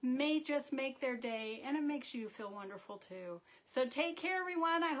 May just make their day, and it makes you feel wonderful too. So take care,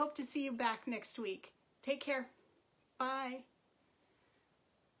 everyone. I hope to see you back next week. Take care. Bye.